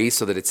debris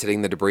so that it's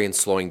hitting the debris and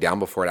slowing down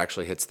before it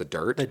actually hits the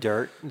dirt. The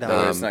dirt.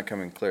 It's not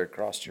coming clear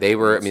across.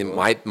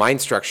 My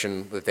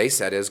instruction that they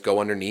said is go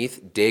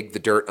underneath, dig the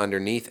dirt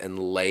underneath, and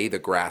lay the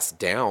grass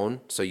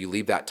down. So you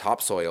leave that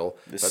topsoil,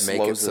 but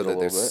make it so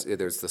that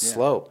there's the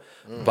slope.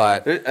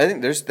 But I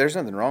think there's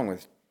nothing wrong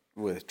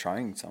with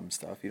trying some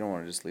stuff. You don't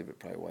want to just leave it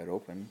probably wide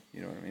open.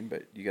 You know what I mean?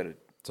 But you got to.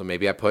 So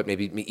maybe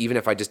even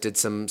if I just did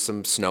some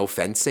snow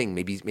fencing,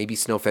 maybe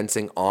snow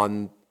fencing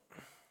on.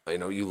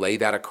 You lay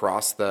that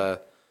across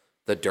the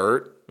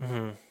dirt,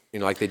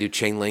 like they do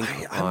chain link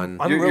on.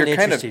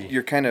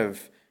 You're kind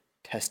of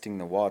testing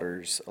the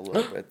waters a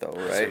little bit, though,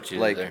 right?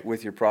 Like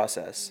with your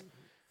process,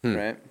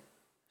 right?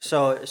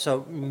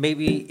 So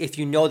maybe if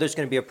you know there's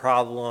going to be a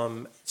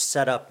problem,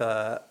 set up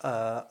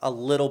a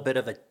little bit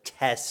of a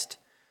test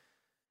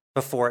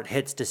before it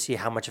hits to see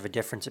how much of a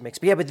difference it makes.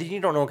 But then you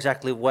don't know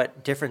exactly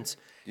what difference.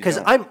 Because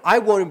I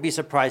wouldn't be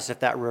surprised if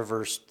that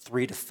river's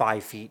 3 to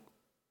 5 feet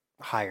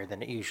higher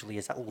than it usually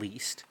is, at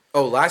least.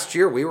 Oh, last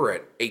year we were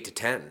at 8 to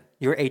 10.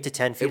 You were 8 to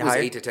 10 feet higher? It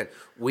was 8 to 10.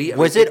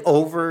 Was it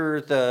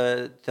over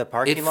the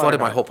parking lot? It flooded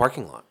my whole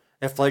parking lot.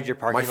 It flooded your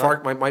parking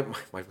lot?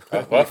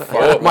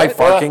 My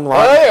parking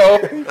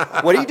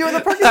lot. What are you doing in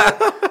the parking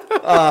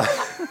lot?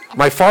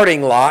 My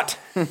farting lot.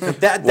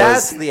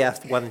 That's the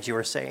F one that you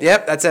were saying.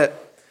 Yep, that's it.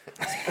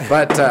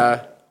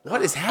 But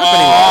what is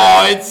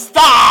happening? It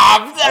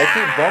stopped! I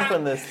keep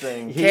bumping this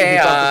thing.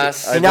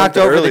 Chaos. He knocked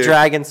over the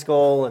dragon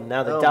skull, and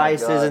now the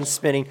dice isn't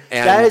spinning.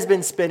 That has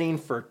been spinning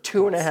for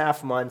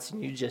 2.5 months,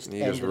 and you just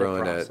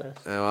ruined it.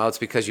 Well, it's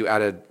because you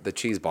added the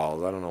cheese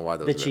balls. I don't know why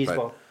those. The cheese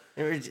ball.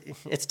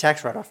 It's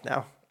tax write-off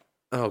now.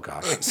 Oh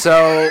gosh.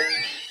 So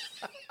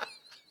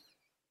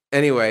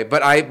anyway,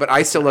 but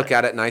I still look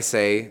at it and I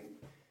say,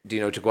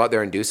 to go out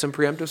there and do some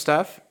preemptive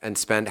stuff and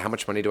spend how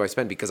much money do I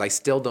spend, because I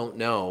still don't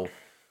know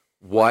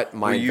what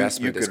my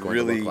investment is going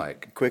to look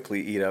like. Quickly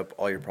eat up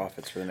all your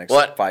profits for the next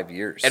 5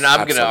 years. And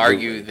I'm going to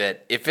argue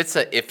that if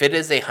it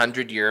is a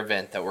 100-year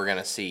event that we're going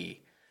to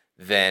see,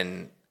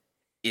 then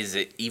is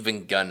it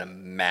even going to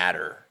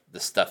matter the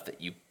stuff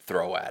that you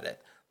throw at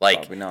it?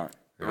 Probably not.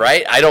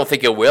 Right? I don't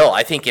think it will.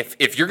 I think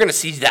if you're going to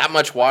see that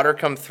much water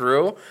come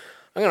through,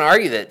 I'm going to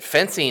argue that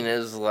fencing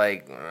is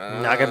not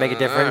going to make a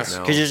difference,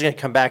 because you're just going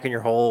to come back and your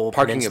whole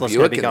parking a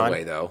Buick in the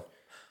way, though.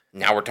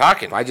 Now we're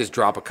talking. If I just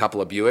drop a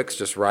couple of Buicks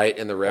just right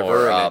in the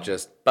river and it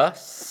just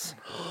bus.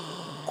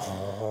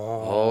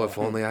 Oh, if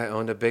only I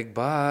owned a big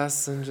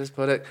bus and just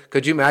put it.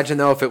 Could you imagine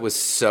though if it was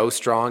so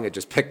strong it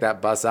just picked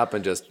that bus up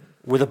and just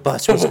where the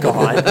bus was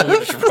gone,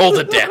 just rolled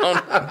it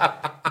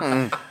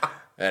down.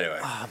 Anyway,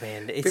 oh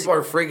man, people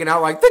are freaking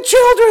out like the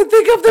children.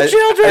 Think of the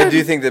children. I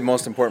do think the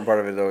most important part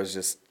of it though is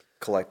just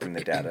collecting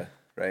the data,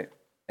 right?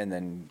 And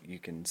then you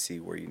can see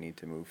where you need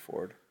to move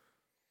forward,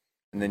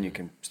 and then you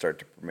can start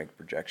to make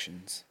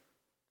projections.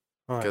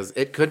 Because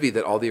it could be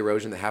that all the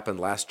erosion that happened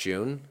last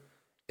June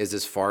is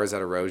as far as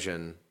that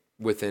erosion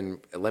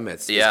within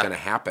limits is going to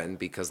happen,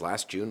 because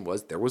last June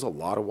there was a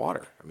lot of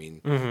water. I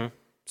mean,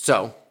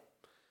 so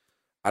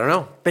I don't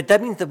know. But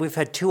that means that we've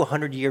had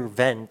 200-year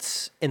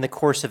events in the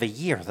course of a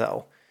year,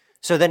 though.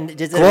 So then,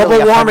 does it Global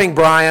really warming,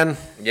 Brian.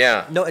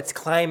 Yeah. No, it's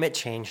climate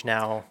change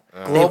now.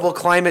 Global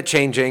climate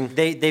changing.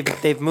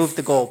 They've moved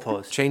the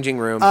goalpost. Changing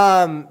room.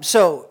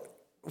 So,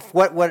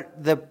 what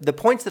the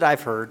points that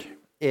I've heard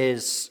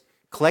is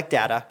collect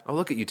data. Oh,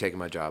 look at you taking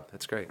my job.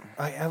 That's great.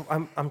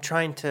 I'm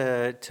trying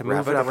to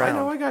move it Wrap around. I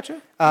know, I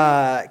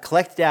gotcha.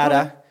 Collect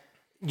data.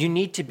 You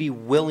need to be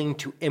willing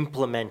to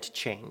implement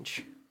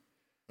change.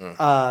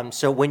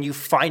 So when you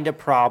find a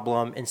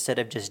problem, instead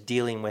of just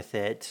dealing with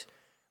it,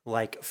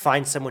 like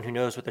find someone who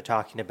knows what they're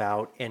talking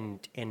about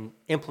and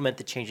implement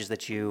the changes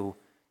that you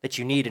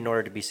need in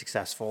order to be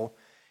successful.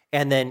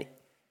 And then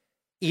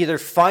either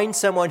find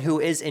someone who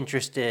is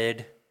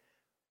interested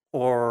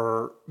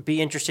or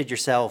be interested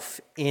yourself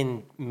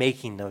in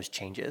making those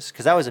changes.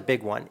 Because that was a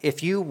big one.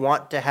 If you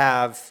want to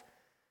have,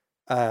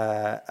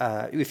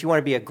 if you want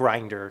to be a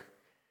grinder,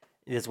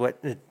 is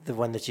what the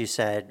one that you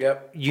said.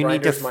 Yep. You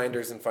Grinders, need to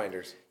minders, and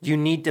finders. You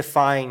need to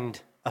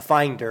find a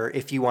finder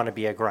if you want to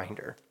be a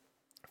grinder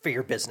for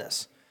your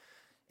business.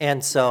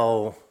 And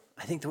so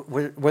I think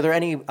were there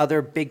any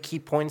other big key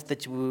points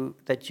that you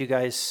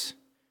guys?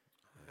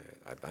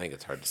 I think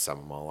it's hard to sum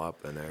them all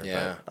up in there.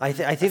 Yeah. I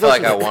think I feel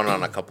like I won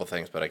on a couple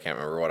things, but I can't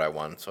remember what I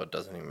won, so it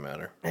doesn't even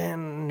matter.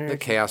 And The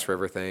Chaos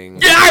River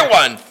thing. Yeah, I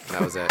won.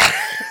 That was it.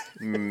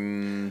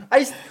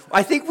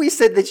 I think we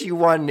said that you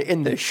won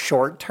in the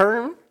short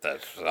term.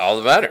 That's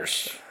all that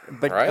matters.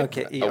 But right?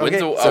 okay, A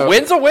win's okay. a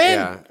win's a win.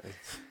 Yeah.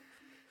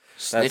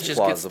 Snitches get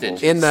plausible.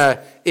 stitches.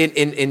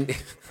 In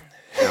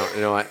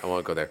no, I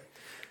won't go there.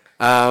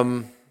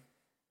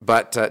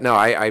 But no,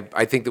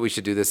 I think that we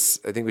should do this.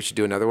 I think we should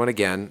do another one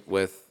again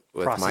with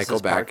Processes Michael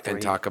Part Beck and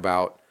 3. talk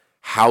about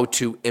how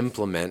to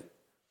implement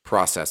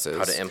processes.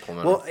 How to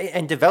implement. Well,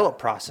 and develop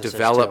processes.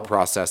 develop too.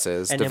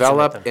 processes, And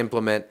develop, implement them.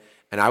 implement,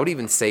 and I would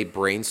even say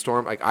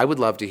brainstorm. Like I would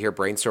love to hear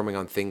brainstorming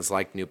on things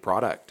like new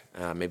product.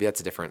 Maybe that's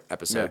a different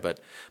episode,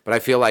 but I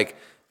feel like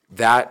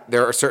that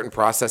there are certain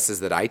processes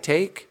that I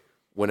take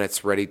when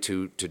it's ready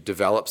to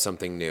develop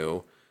something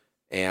new.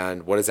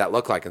 And what does that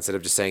look like? Instead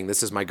of just saying,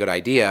 this is my good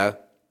idea,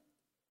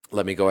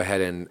 let me go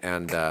ahead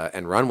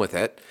and run with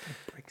it.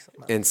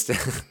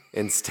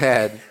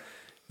 Instead,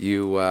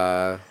 you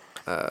have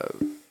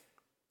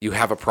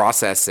a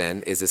process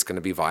in, is this going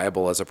to be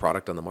viable as a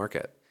product on the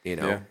market? You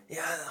know?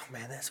 Yeah, oh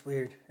man, that's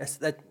weird. That's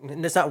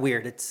not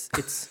weird. It's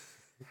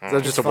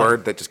That's just a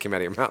word that just came out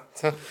of your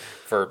mouth.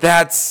 For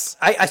That's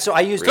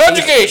I use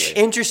Conjugation.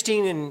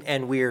 Interesting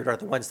and weird are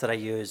the ones that I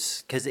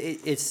use because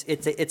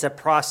it's a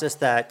process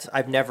that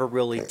I've never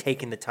really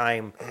taken the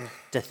time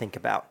to think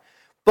about.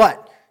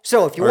 But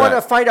so if you want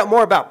to find out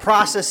more about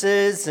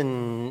processes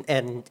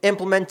and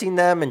implementing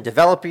them and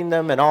developing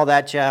them and all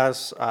that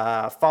jazz,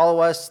 follow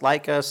us,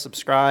 like us,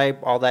 subscribe,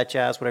 all that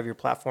jazz, whatever your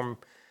platform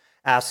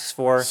asks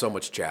for. so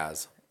much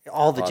jazz.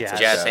 All the jazz.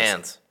 jazz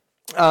hands.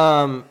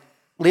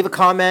 Leave a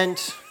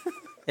comment.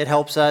 It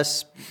helps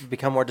us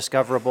become more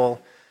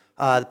discoverable.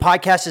 The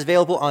podcast is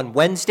available on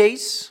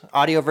Wednesdays.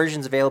 Audio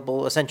versions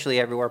available essentially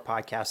everywhere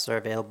podcasts are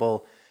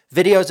available.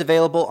 Videos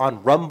available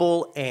on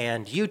Rumble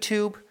and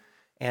YouTube.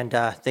 And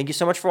thank you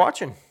so much for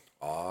watching.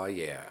 Oh,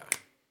 yeah.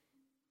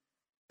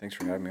 Thanks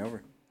for having me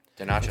over.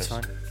 The nachos. It's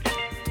fun.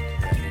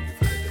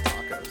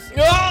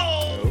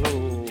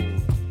 No!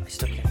 I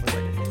still can't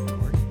believe I didn't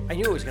record. I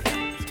knew it was going to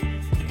happen.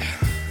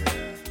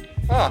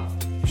 Huh.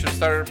 Should have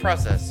started a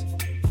process.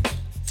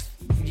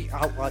 You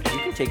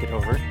can take it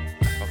over.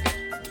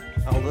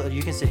 Okay.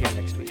 You can sit here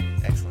next week.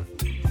 Excellent.